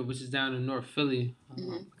Memorial, which is down in North Philly.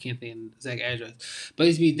 I can't think of the exact address, but he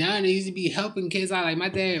used to be down there. He used to be helping kids out. Like my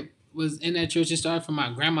dad was in that church. It started from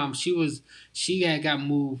my grandma. She had got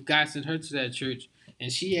moved. God sent her to that church, and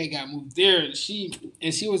she had got moved there. And she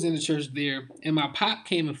was in the church there. And my pop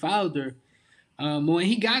came and followed her. When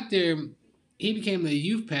he got there, he became a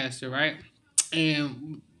youth pastor, right?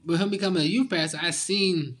 And with him becoming a youth pastor, I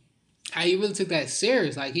seen how he really took that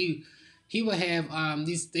serious. Like he would have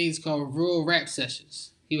these things called rural rap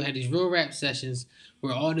sessions. He would have these rural rap sessions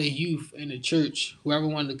where all the youth in the church, whoever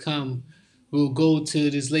wanted to come, will go to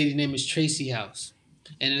this lady named Miss Tracy house.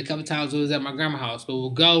 And then a couple times it was at my grandma's house. But we'll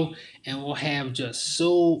go and we'll have just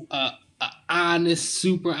so honest,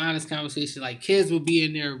 super honest conversation. Like kids will be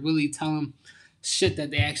in there really telling shit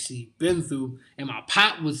that they actually been through. And my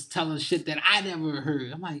pop was telling shit that I never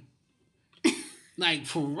heard. I'm like, like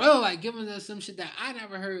for real, like giving us some shit that I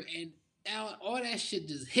never heard, and all that shit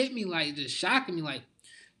just hit me, like just shocking me, like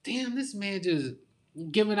damn, this man just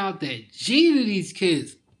giving out that G to these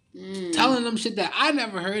kids, telling them shit that I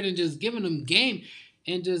never heard, and just giving them game,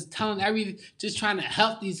 and just just trying to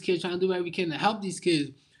help these kids, trying to do whatever he can to help these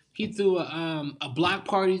kids. He threw a block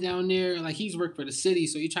party down there. Like he's worked for the city,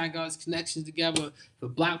 so he trying to get his connections together. The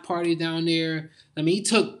block party down there. I mean,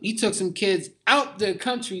 he took some kids out the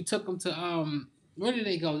country. Took them to where did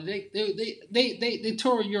they go? They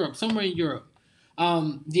toured Europe, somewhere in Europe.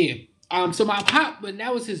 Yeah. So my pop, but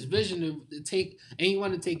that was his vision to take, and he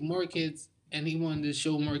wanted to take more kids, and he wanted to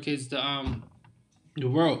show more kids the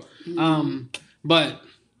world. But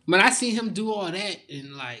when I see him do all that,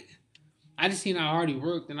 and like I just seen how hard he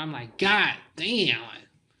worked, and I'm like, God damn, like,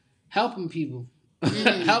 helping people,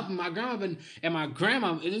 helping my grandma, and my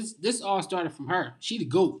grandma. This all started from her. She the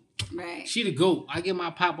goat. Right. She the GOAT. I give my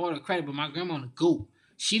pop all the credit, but my grandma the GOAT.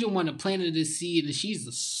 She the one that planted this seed, and she's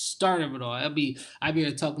the start of it all. I be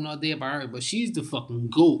here talking all day about her, but she's the fucking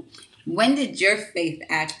GOAT. When did your faith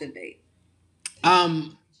activate?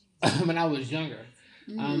 When I was younger.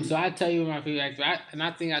 So I tell you my favorite actor, and I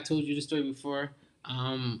think I told you the story before.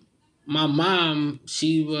 My mom,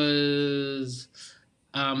 she was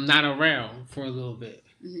not around for a little bit.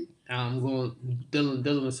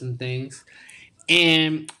 Dealing with some things.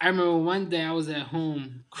 And I remember one day I was at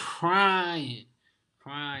home crying,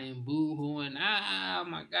 boo-hooing. Oh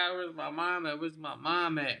my God, where's my mom at? Where's my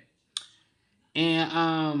mom at? And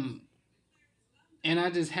I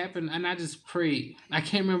just happened, and I just prayed. I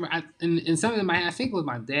can't remember. And something in my head, I think it was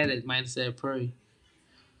my dad that might have said pray.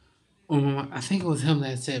 I think it was him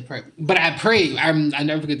that said pray. But I prayed. I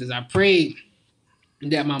never forget this. I prayed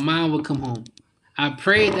that my mom would come home. I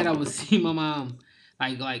prayed that I would see my mom.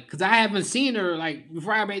 Like, cause I haven't seen her like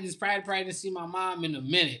before I made this pride. Probably didn't see my mom in a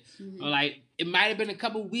minute. Or like it might have been a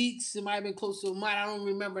couple weeks. It might have been close to a month. I don't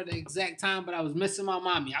remember the exact time, but I was missing my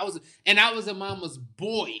mommy. I was a mama's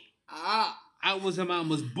boy. I was a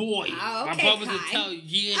mama's boy. Okay, my brothers would tell you,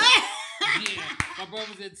 yeah. My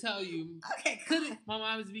brothers would tell you. Okay, my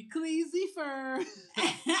mom would be crazy for.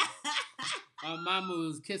 My mama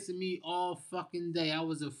was kissing me all fucking day. I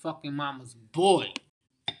was a fucking mama's boy.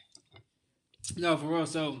 No, for real.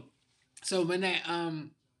 So when that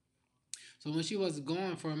so when she was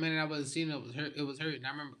gone for a minute, I wasn't seeing it. It was hurt, and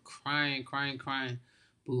I remember crying,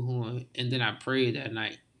 boo-hooing, and then I prayed that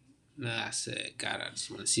night. And I said, God, I just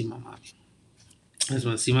want to see my mommy. I just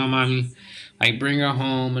want to see my mommy, like bring her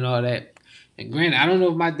home and all that. And granted, I don't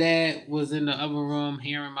know if my dad was in the other room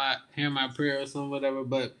hearing my prayer or something, whatever,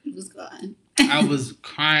 but he was gone. I was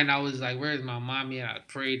crying. I was like, "Where's my mommy?" And I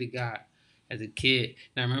prayed to God as a kid.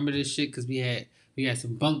 And I remember this shit because we had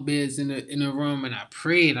some bunk beds in the room, and I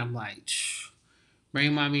prayed. I'm like,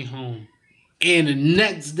 bring mommy home. And the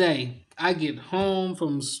next day, I get home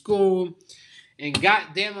from school, and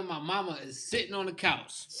goddamn it, my mama is sitting on the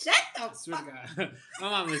couch. Shut the fuck up. My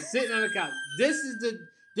mama is sitting on the couch. This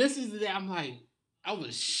is the day I'm like, I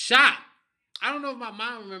was shocked. I don't know if my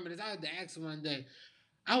mom remembered this. I had to ask her one day.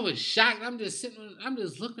 I was shocked. I'm just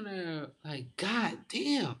looking at her like, God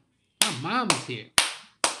damn, my mom is here.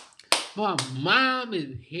 My mom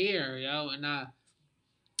is here, yo. And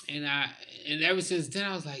ever since then,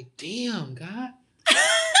 I was like, damn, God.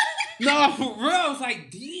 No, for real. I was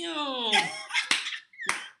like, damn.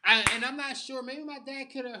 And I'm not sure. Maybe my dad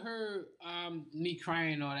could have heard me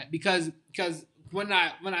crying and all that because when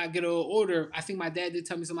I get a little older, I think my dad did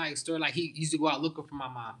tell me some like story like he used to go out looking for my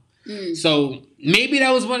mom. So maybe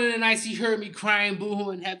that was one of the nights he heard me crying,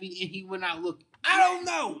 boo-hooing heavy, and he went out looking. I don't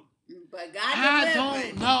know. But God I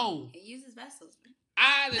don't know. He uses vessels.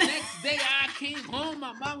 The next day I came home,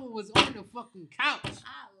 my mama was on the fucking couch. I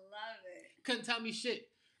love it. Couldn't tell me shit.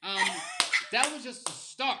 That was just the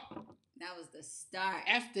start. That was the start.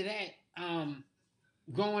 After that,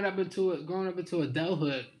 growing up into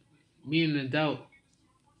adulthood, being an adult,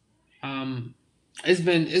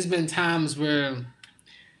 it's been times where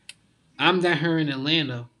I'm down here in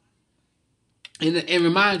Atlanta. And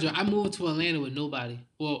remind you, I moved to Atlanta with nobody.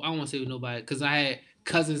 Well, I don't want to say with nobody because I had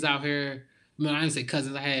cousins out here. I mean, I didn't say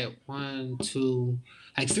cousins. I had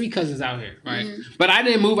 3 cousins out here, right? Mm-hmm. But I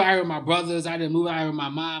didn't move out here with my brothers. I didn't move out here with my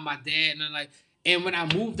mom, my dad, and when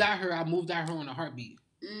I moved out here on a heartbeat.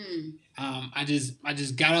 I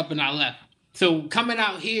just got up and I left. So coming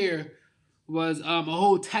out here was a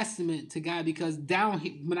whole testament to God because down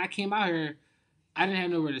here, when I came out here, I didn't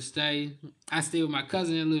have nowhere to stay. I stayed with my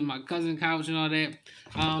cousin, lived in my cousin's couch and all that.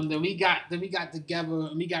 Then we got together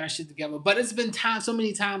and we got our shit together. But it's been so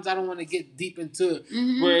many times I don't want to get deep into it.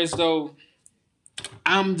 Mm-hmm. Whereas though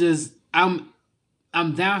I'm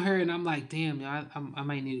I'm down here and I'm like, damn, yo, I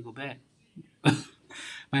might need to go back.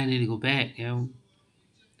 Might need to go back, yo.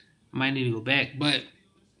 I might need to go back, but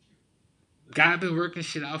God been working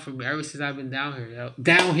shit out for me ever since I've been down here. Yo.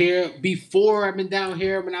 Down here before I've been down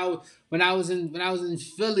here when I was in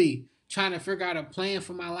Philly trying to figure out a plan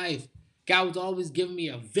for my life. God was always giving me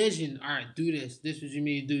a vision. All right, do this. This is what you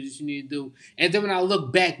need to do. This you need to do. And then when I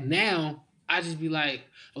look back now, I just be like,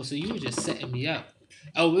 oh, so you were just setting me up.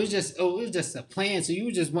 It was just a plan. So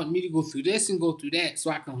you just want me to go through this and go through that,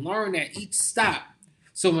 so I can learn at each stop.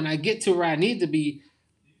 So when I get to where I need to be,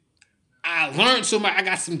 I learned so much. I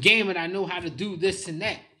got some game and I know how to do this and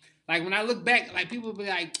that. Like when I look back, like people be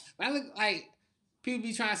like, when I look like people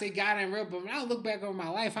be trying to say God ain't real, but when I look back over my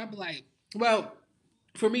life, I be like, well,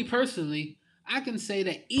 for me personally, I can say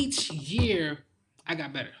that each year I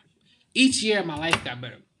got better. Each year my life got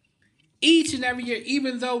better. Each and every year,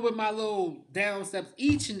 even though with my little down steps,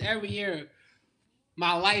 each and every year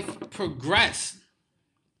my life progressed.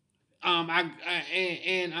 I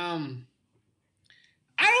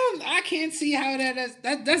can't see how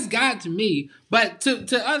that's God to me. But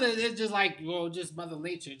to others it's just like, well, just Mother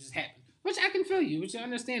Nature just happened. Which I can feel you, which is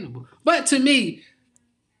understandable. But to me,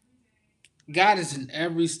 God is in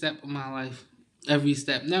every step of my life. Every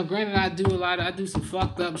step. Now granted I do some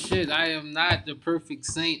fucked up shit. I am not the perfect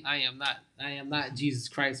saint. I am not Jesus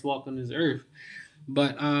Christ walking this earth.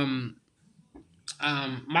 But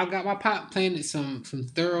my pop planted some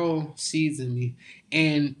thorough seeds in me,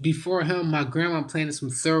 and before him, my grandma planted some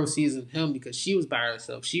thorough seeds in him because she was by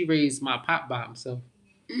herself. She raised my pop by himself.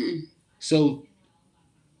 So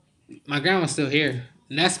my grandma's still here,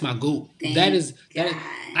 and that's my goal. That is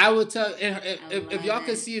that. I would tell if y'all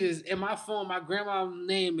could see this in my phone. My grandma's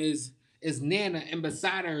name is Nana, and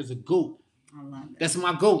beside her is a goat. I love that. That's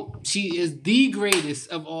my goat. She is the greatest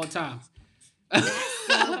of all times. That's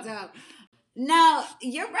so dope. No,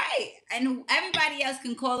 you're right. And everybody else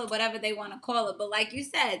can call it whatever they want to call it. But like you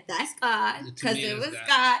said, that's God. Because it was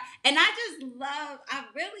God. And I just love,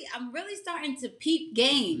 I'm really starting to peep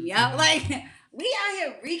game, yo. Mm-hmm. Like, we out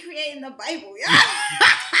here recreating the Bible, yo.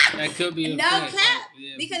 That could be a no fact. Cap.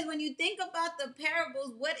 Yeah. Because when you think about the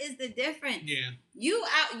parables, what is the difference? Yeah. You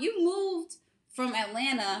moved from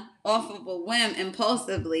Atlanta off of a whim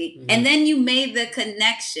impulsively, mm-hmm. and then you made the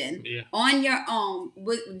connection on your own.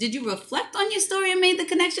 Did you reflect on your story and made the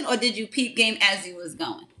connection, or did you peep game as you was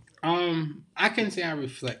going? I can say I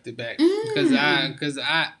reflected back because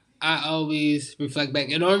I always reflect back,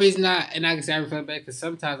 and the only reason I can say I reflect back because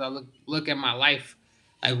sometimes I look at my life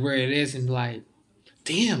like where it is and like,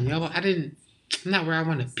 damn, yo, I'm not where I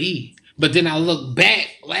want to be. But then I look back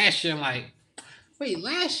last year and like, wait,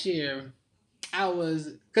 last year.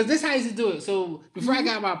 Because this is how I used to do it. So before I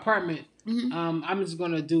got my apartment, I'm just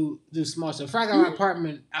gonna do small stuff. Before I got my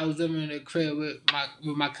apartment, I was living in a crib with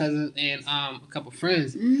my cousin and a couple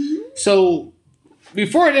friends. Mm-hmm. So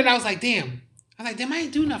before then, I was like, damn, I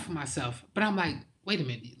ain't do nothing for myself. But I'm like, wait a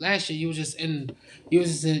minute. Last year you was just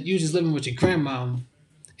living with your grandma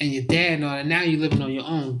and your dad and all, and now you living on your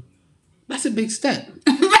own. That's a big step.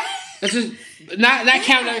 That's just not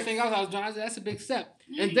counting everything else I was doing. That's a big step.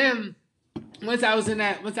 And then. Once I was in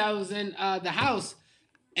the house,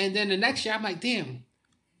 and then the next year I'm like, damn,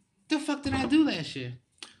 the fuck did I do last year?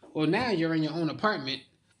 Well, now you're in your own apartment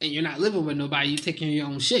and you're not living with nobody. You taking your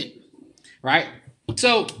own shit, right?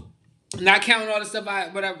 So, not counting all the stuff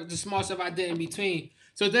the small stuff I did in between.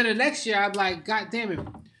 So then the next year I'm like, God damn it,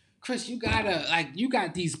 Chris, you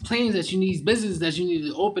got these plans that you need, these businesses that you need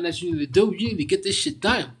to open, that you need to do. You need to get this shit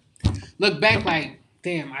done. Look back like,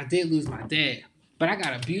 damn, I did lose my dad. But I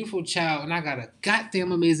got a beautiful child and I got a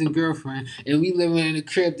goddamn amazing girlfriend and we living in a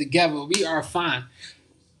crib together. We are fine.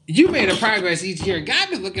 You made a progress each year.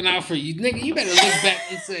 God been looking out for you, nigga. You better look back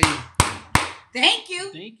and say, thank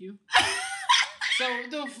you. Thank you. So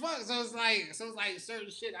the fuck? So it's like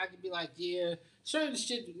certain shit I could be like, yeah, certain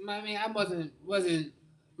shit. I mean, I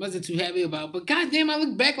wasn't too happy about. But goddamn, I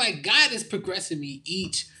look back like God is progressing me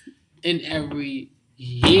each and every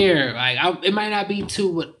year. Like it might not be to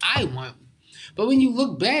what I want. But when you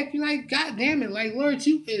look back, you're like, God damn it, like, Lord,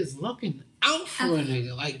 you is looking out for a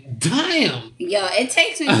nigga. Like, damn. Yo, it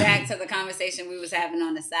takes me back to the conversation we was having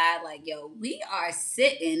on the side. Like, yo, we are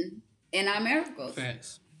sitting in our miracles.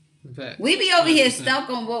 Facts. We be over here stuck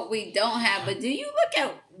on what we don't have. But do you look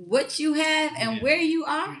at what you have and where you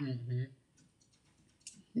are? Mm-hmm.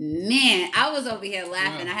 Man, I was over here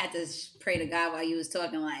laughing. I had to pray to God while you was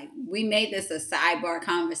talking. Like, we made this a sidebar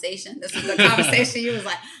conversation. This is the conversation. You was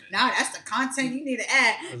like, nah, that's the content you need to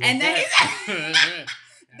add. And then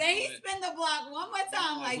he spin the block one more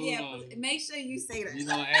time. Like, yeah, make sure you say that. You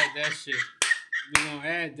gonna add that shit. We gonna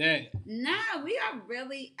add that. Nah, we are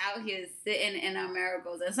really out here sitting in our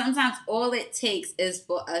miracles, and sometimes all it takes is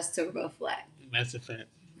for us to reflect. That's a fact.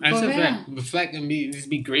 For That's a real. fact. Reflect and just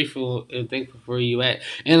be grateful and thankful for where you at.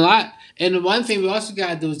 And a lot. And the one thing we also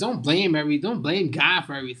gotta do is don't blame God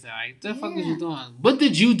for everything. Like, the fuck is you doing? What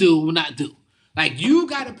did you do or not do? Like, you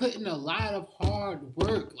gotta put in a lot of hard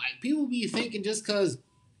work. Like, people be thinking just cause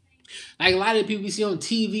like a lot of the people we see on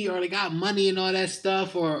TV or they got money and all that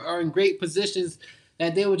stuff or are in great positions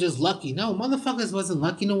that they were just lucky. No, motherfuckers wasn't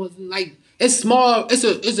lucky. No, wasn't like it's small.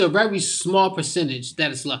 It's a very small percentage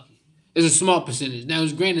that is lucky. It's a small percentage. Now,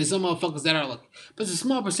 it's granted some motherfuckers that are lucky, but it's a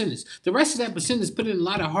small percentage. The rest of that percentage put in a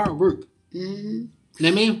lot of hard work. Mm-hmm. You know what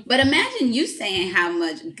I mean? But imagine you saying how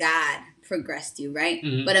much God progressed you, right?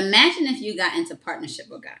 Mm-hmm. But imagine if you got into partnership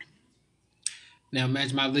with God. Now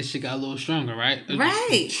imagine my relationship got a little stronger, right?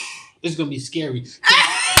 Right. It's gonna be scary.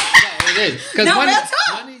 It is because No, one real of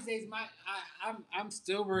talk. these days, I'm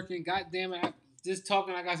still working. God damn it! Just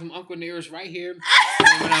talking, I got some Uncle Nearest right here.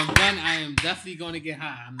 And when I'm done, I am definitely going to get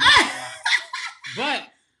high. I'm not gonna lie. But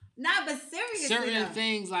Nah, but seriously, certain though.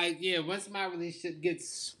 things like once my relationship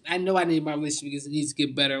gets, I know I need my relationship because it needs to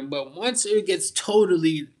get better. But once it gets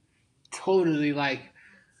totally like,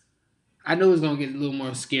 I know it's gonna get a little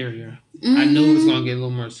more scarier. Mm-hmm. I know it's gonna get a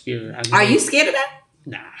little more scarier. Are you scared of that?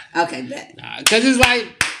 Nah. Okay, bet. Nah, because it's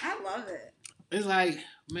like I love it. It's like,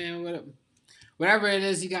 man, whatever it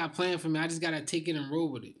is you got planned for me, I just gotta take it and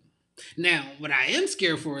roll with it. Now, what I am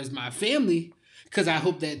scared for is my family, because I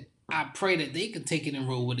pray that they can take it and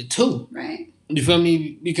roll with it too. Right. You feel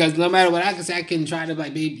me? Because no matter what I can say, I can try to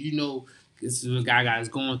like, baby, this is what God is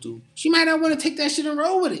going through. She might not want to take that shit and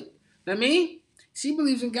roll with it. You know what I mean? She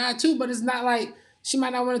believes in God too, but it's not like she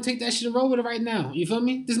might not want to take that shit and roll with it right now. You feel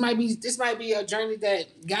me? This might be a journey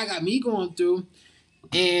that God got me going through,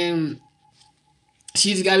 and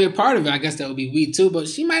she just gotta be a part of it. I guess that would be weird too, but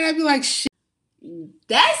she might not be like shit.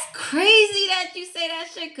 That's crazy that you say that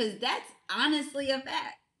shit, because that's honestly a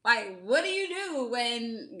fact. Like, what do you do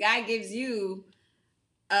when God gives you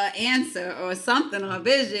an answer or something or a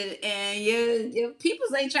vision and your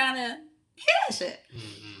peoples ain't trying to hear that shit?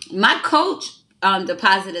 Mm-hmm. My coach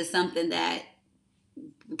deposited something that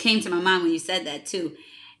came to my mind when you said that too.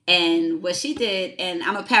 And what she did, and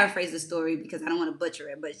I'm going to paraphrase the story because I don't want to butcher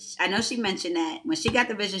it, but I know she mentioned that when she got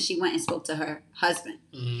the vision, she went and spoke to her husband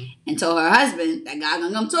and told her husband that God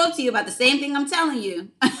gonna come talk to you about the same thing I'm telling you.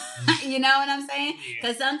 You know what I'm saying?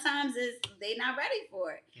 Because sometimes they not ready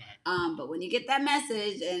for it. But when you get that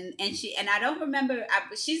message, and I don't remember,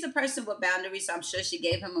 she's a person with boundaries, so I'm sure she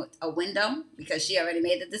gave him a window because she already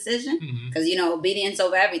made the decision. Because, obedience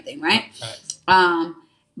over everything, right?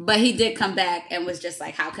 But he did come back and was just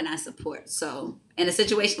like, how can I support? So in a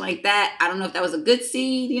situation like that, I don't know if that was a good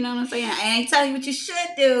seed. You know what I'm saying? I ain't telling you what you should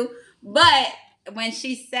do. But when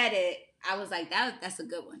she said it, I was like, that's a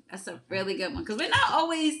good one. That's a really good one. Because we're not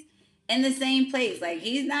always in the same place. Like,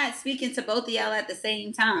 he's not speaking to both of y'all at the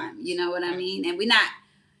same time. You know what I mean? And we're not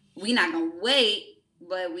going to wait,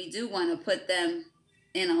 but we do want to put them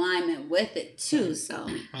in alignment with it too. So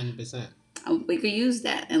 100%. We could use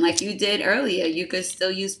that. And like you did earlier, you could still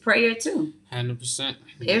use prayer too. 100%.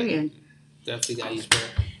 Period. Definitely got to use prayer.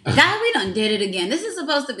 God, we done did it again. This is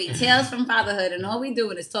supposed to be Tales from Fatherhood, and all we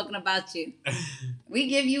doing is talking about you. We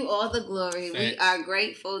give you all the glory. Facts. We are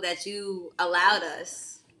grateful that you allowed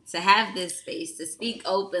us to have this space to speak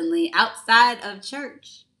openly outside of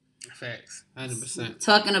church. Facts. 100%.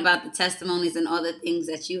 Talking about the testimonies and all the things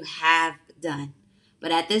that you have done.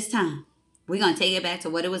 But at this time, we're going to take it back to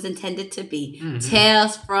what it was intended to be. Mm-hmm.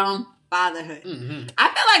 Tales from Fatherhood. Mm-hmm. I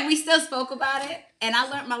feel like we still spoke about it. And I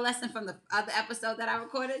learned my lesson from the other episode that I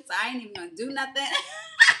recorded. So I ain't even going to do nothing.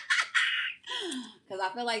 Because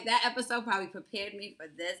I feel like that episode probably prepared me for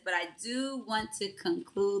this. But I do want to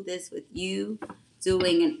conclude this with you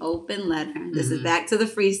doing an open letter. Mm-hmm. This is back to the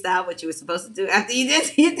freestyle, what you were supposed to do after you did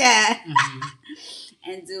to your dad.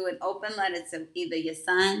 Mm-hmm. And do an open letter to either your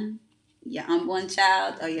son, your unborn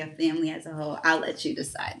child, or your family as a whole. I'll let you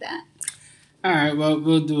decide that. All right. Well,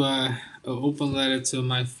 we'll do an open letter to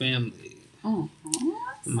my family. Oh.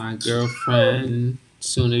 My girlfriend,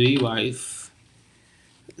 soon-to-be wife,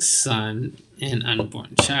 son, and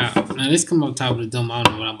unborn child. Now, this come up top of the dome. I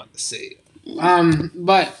don't know what I'm about to say.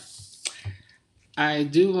 But I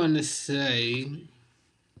do want to say,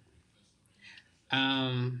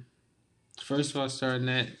 first of all, starting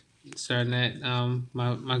at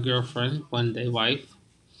my girlfriend, one day wife.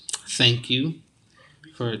 Thank you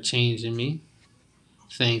for changing me.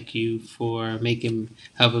 Thank you for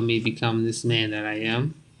helping me become this man that I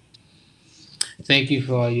am. Thank you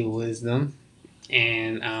for all your wisdom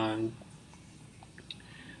and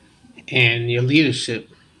and your leadership.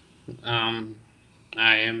 Um,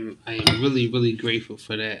 I am really grateful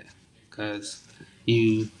for that because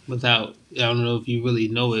you without I don't know if you really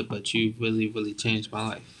know it, but you really changed my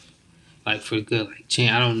life, like for good. Like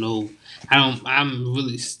change. I don't know. I don't. I'm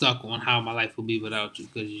really stuck on how my life will be without you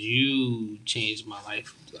because you changed my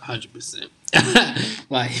life 100%,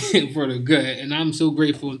 like for the good. And I'm so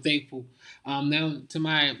grateful and thankful. Now to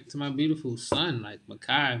my beautiful son, like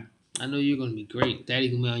Makai. I know you're gonna be great. Daddy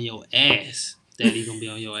gonna be on your ass. Daddy gonna be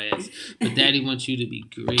on your ass. But Daddy wants you to be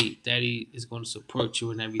great. Daddy is gonna support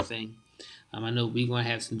you and everything. I know we're gonna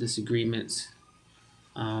have some disagreements.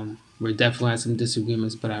 We're definitely gonna have some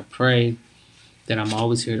disagreements, but I pray that I'm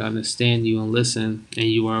always here to understand you and listen, and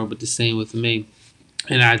you are the same with me.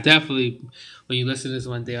 And I definitely, when you listen to this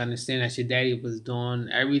one day, understand that your daddy was doing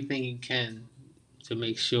everything he can to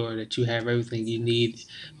make sure that you have everything you need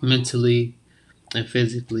mentally and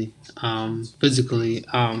physically.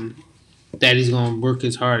 Daddy's gonna work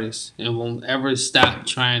his hardest and won't ever stop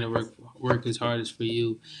trying to work his hardest for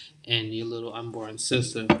you and your little unborn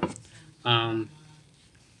sister. Um,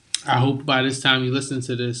 I hope by this time you listen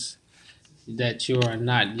to this that you are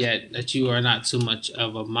not too much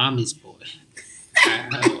of a mommy's boy.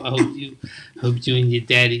 I hope you and your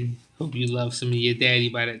daddy hope you love some of your daddy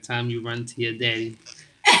by that time you run to your daddy.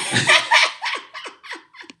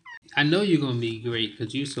 I know you're gonna be great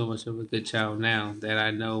because you're so much of a good child now that I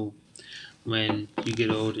know when you get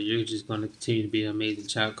older you're just gonna continue to be an amazing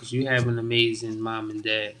child because you have an amazing mom and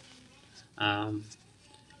dad. Um,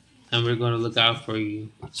 and we're gonna look out for you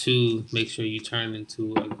to make sure you turn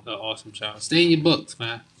into an awesome child. Stay in your books,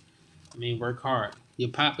 man. I mean, work hard. Your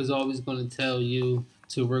pop is always going to tell you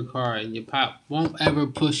to work hard, and your pop won't ever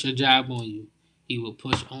push a job on you. He will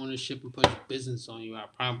push ownership and push business on you. I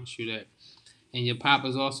promise you that. And your pop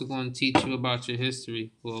is also going to teach you about your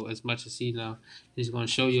history. Well, as much as he knows, he's going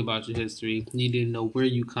to show you about your history. You need to know where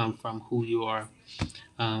you come from, who you are.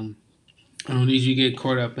 Um, I don't need you to get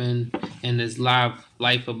caught up in this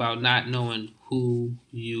life about not knowing who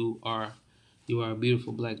you are. You are a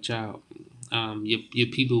beautiful black child. Your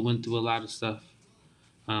people went through a lot of stuff.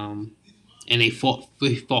 Um, and they fought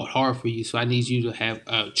hard for you. So I need you to have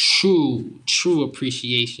a true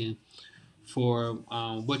appreciation for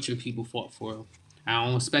what your people fought for. I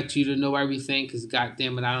don't expect you to know everything because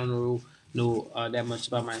goddamn it, I don't know that much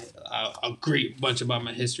about my a great bunch about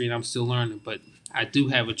my history, and I'm still learning. But I do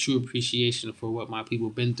have a true appreciation for what my people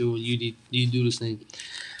been through, and you do the same.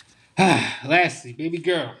 Lastly, baby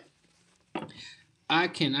girl, I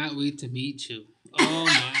cannot wait to meet you. Oh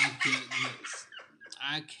my goodness.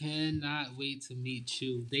 I cannot wait to meet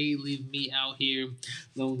you. They leave me out here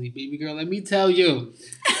lonely, baby girl. Let me tell you,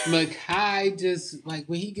 Makai just like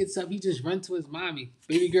when he gets up, he just run to his mommy,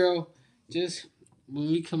 baby girl. Just when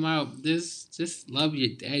we come out, just love your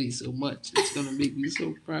daddy so much. It's gonna make me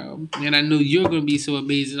so proud, and I know you're gonna be so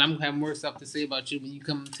amazing. I'm gonna have more stuff to say about you when you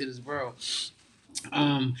come into this world.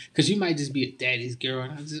 Because you might just be a daddy's girl,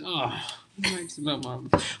 and I just you might just love mom.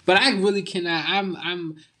 But I really cannot.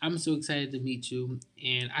 I'm so excited to meet you,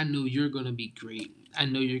 and I know you're gonna be great. I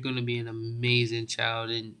know you're gonna be an amazing child,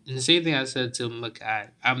 and the same thing I said to Makai.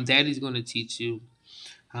 Daddy's gonna teach you.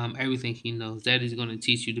 Everything he knows. Daddy's going to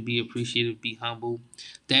teach you to be appreciative, be humble.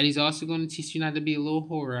 Daddy's also going to teach you not to be a little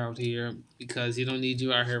whore out here because he don't need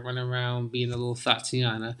you out here running around being a little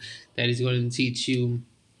Tatiana. Daddy's going to teach you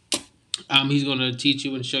he's gonna teach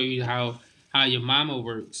you and show you how your mama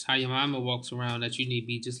works, how your mama walks around. That you need to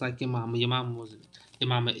be just like your mama. Your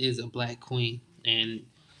mama is a black queen, and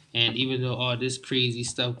even though all this crazy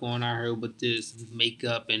stuff going on here with this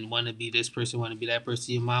makeup and want to be this person, want to be that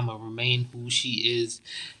person, your mama remain who she is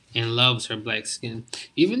and loves her black skin.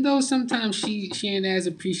 Even though sometimes she ain't as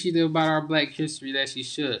appreciative about our black history that she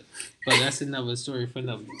should, but that's another story for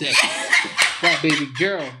another day. That baby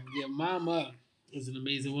girl, your mama is an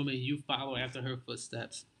amazing woman. You follow after her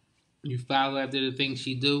footsteps. You follow after the things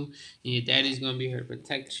she do, and your daddy's gonna be here to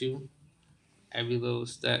protect you every little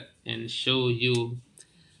step and show you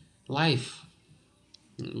life.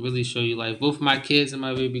 Really show you life. Both my kids and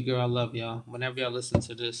my baby girl, I love y'all. Whenever y'all listen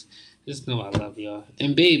to this, just know I love y'all.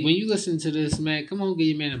 And babe, when you listen to this, man, come on, give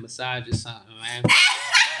your man a massage or something, man.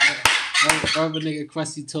 Rub a nigga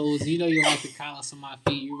crusty toes. You know you like the collars on my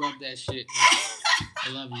feet. You rub that shit.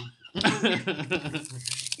 I love you.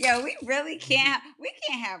 Yo, we can't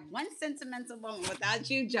have one sentimental moment without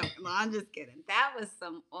you jumping. No, I'm just kidding. That was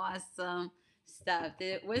some awesome stuff.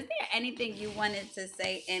 Was there anything you wanted to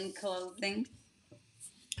say in closing?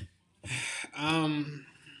 um,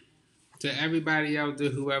 to everybody out there,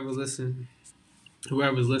 whoever's listening,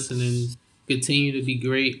 continue to be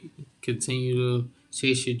great. Continue to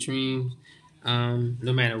chase your dreams.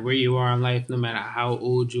 No matter where you are in life, no matter how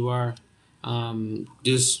old you are,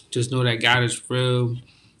 just know that God is real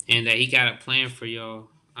and that He got a plan for y'all.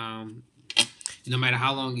 No matter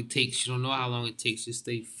how long it takes, you don't know how long it takes. Just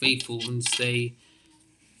stay faithful and stay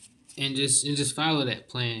and just follow that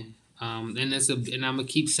plan. And I'm gonna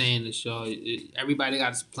keep saying this, y'all. Everybody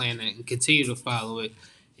got a plan and continue to follow it.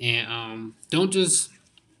 And don't just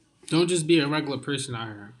be a regular person out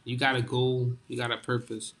here. You got a goal. You got a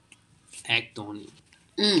purpose. Act on it.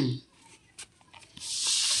 Mm.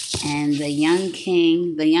 And the young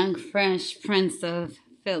king, the young fresh prince of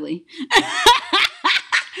Philly,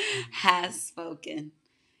 has spoken.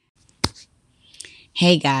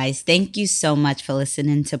 Hey guys, thank you so much for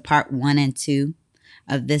listening to part 1 and 2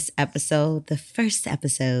 of this episode, the first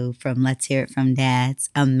episode from Let's Hear It From Dad's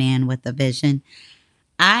A Man with a Vision.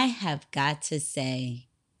 I have got to say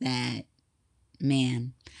that,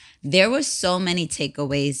 man, there were so many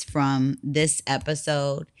takeaways from this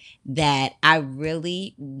episode that I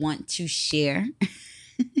really want to share.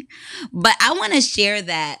 But I want to share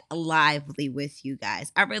that lively with you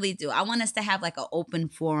guys. I really do. I want us to have like an open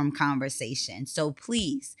forum conversation. So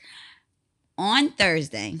please, on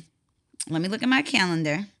Thursday, let me look at my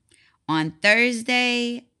calendar. On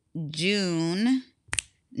Thursday, June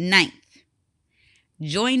 9th,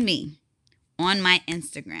 join me on my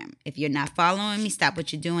Instagram. If you're not following me, stop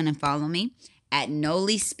what you're doing and follow me at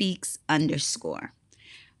NoliSpeaks_.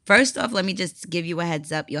 First off, let me just give you a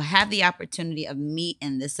heads up. You'll have the opportunity of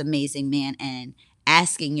meeting this amazing man and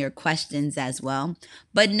asking your questions as well.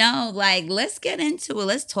 But no, like, let's get into it.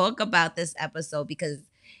 Let's talk about this episode because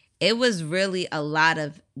it was really a lot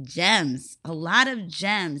of gems. A lot of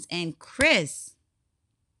gems. And Chris,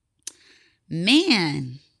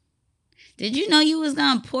 man, did you know you was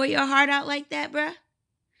going to pour your heart out like that, bruh?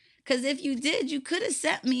 Because if you did, you could have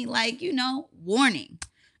sent me, like, warning.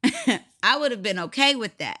 I would have been okay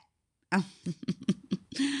with that.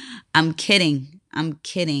 I'm kidding. I'm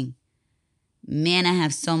kidding. Man, I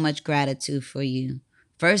have so much gratitude for you.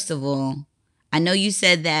 First of all, I know you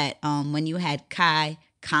said that when you had Kai,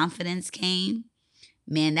 confidence came.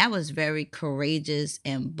 Man, that was very courageous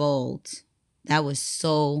and bold. That was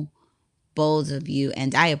so bold of you.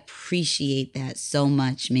 And I appreciate that so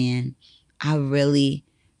much, man. I really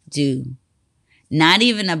do. Not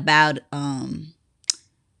even about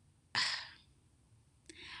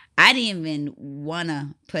I didn't even want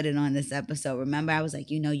to put it on this episode. Remember, I was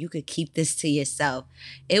like, you could keep this to yourself.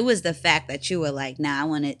 It was the fact that you were like, nah, I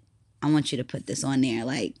want you to put this on there.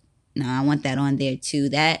 Like, no, I want that on there too.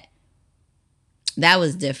 That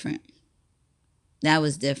was different. That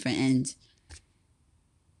was different.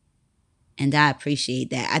 And I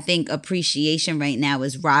appreciate that. I think appreciation right now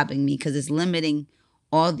is robbing me because it's limiting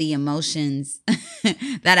all the emotions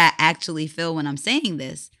that I actually feel when I'm saying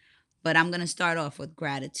this. But I'm going to start off with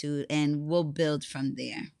gratitude and we'll build from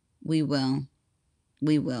there. We will.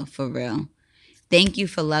 We will, for real. Thank you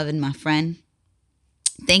for loving my friend.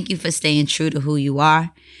 Thank you for staying true to who you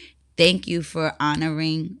are. Thank you for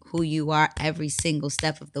honoring who you are every single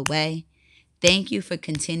step of the way. Thank you for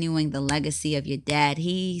continuing the legacy of your dad.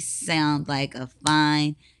 He sounds like a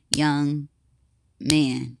fine young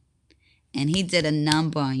man. And he did a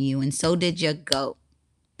number on you, and so did your GOAT.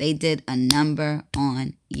 They did a number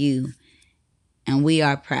on you. And we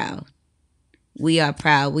are proud. We are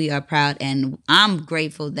proud. We are proud. And I'm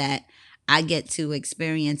grateful that I get to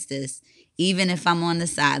experience this. Even if I'm on the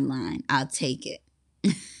sideline, I'll take it.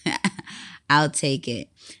 I'll take it.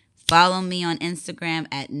 Follow me on Instagram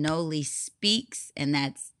at NoliSpeaks, and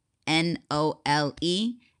that's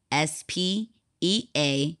NOLESPEAKS_.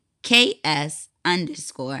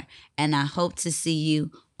 And I hope to see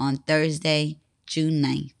you on Thursday, June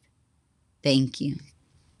 9th. Thank you.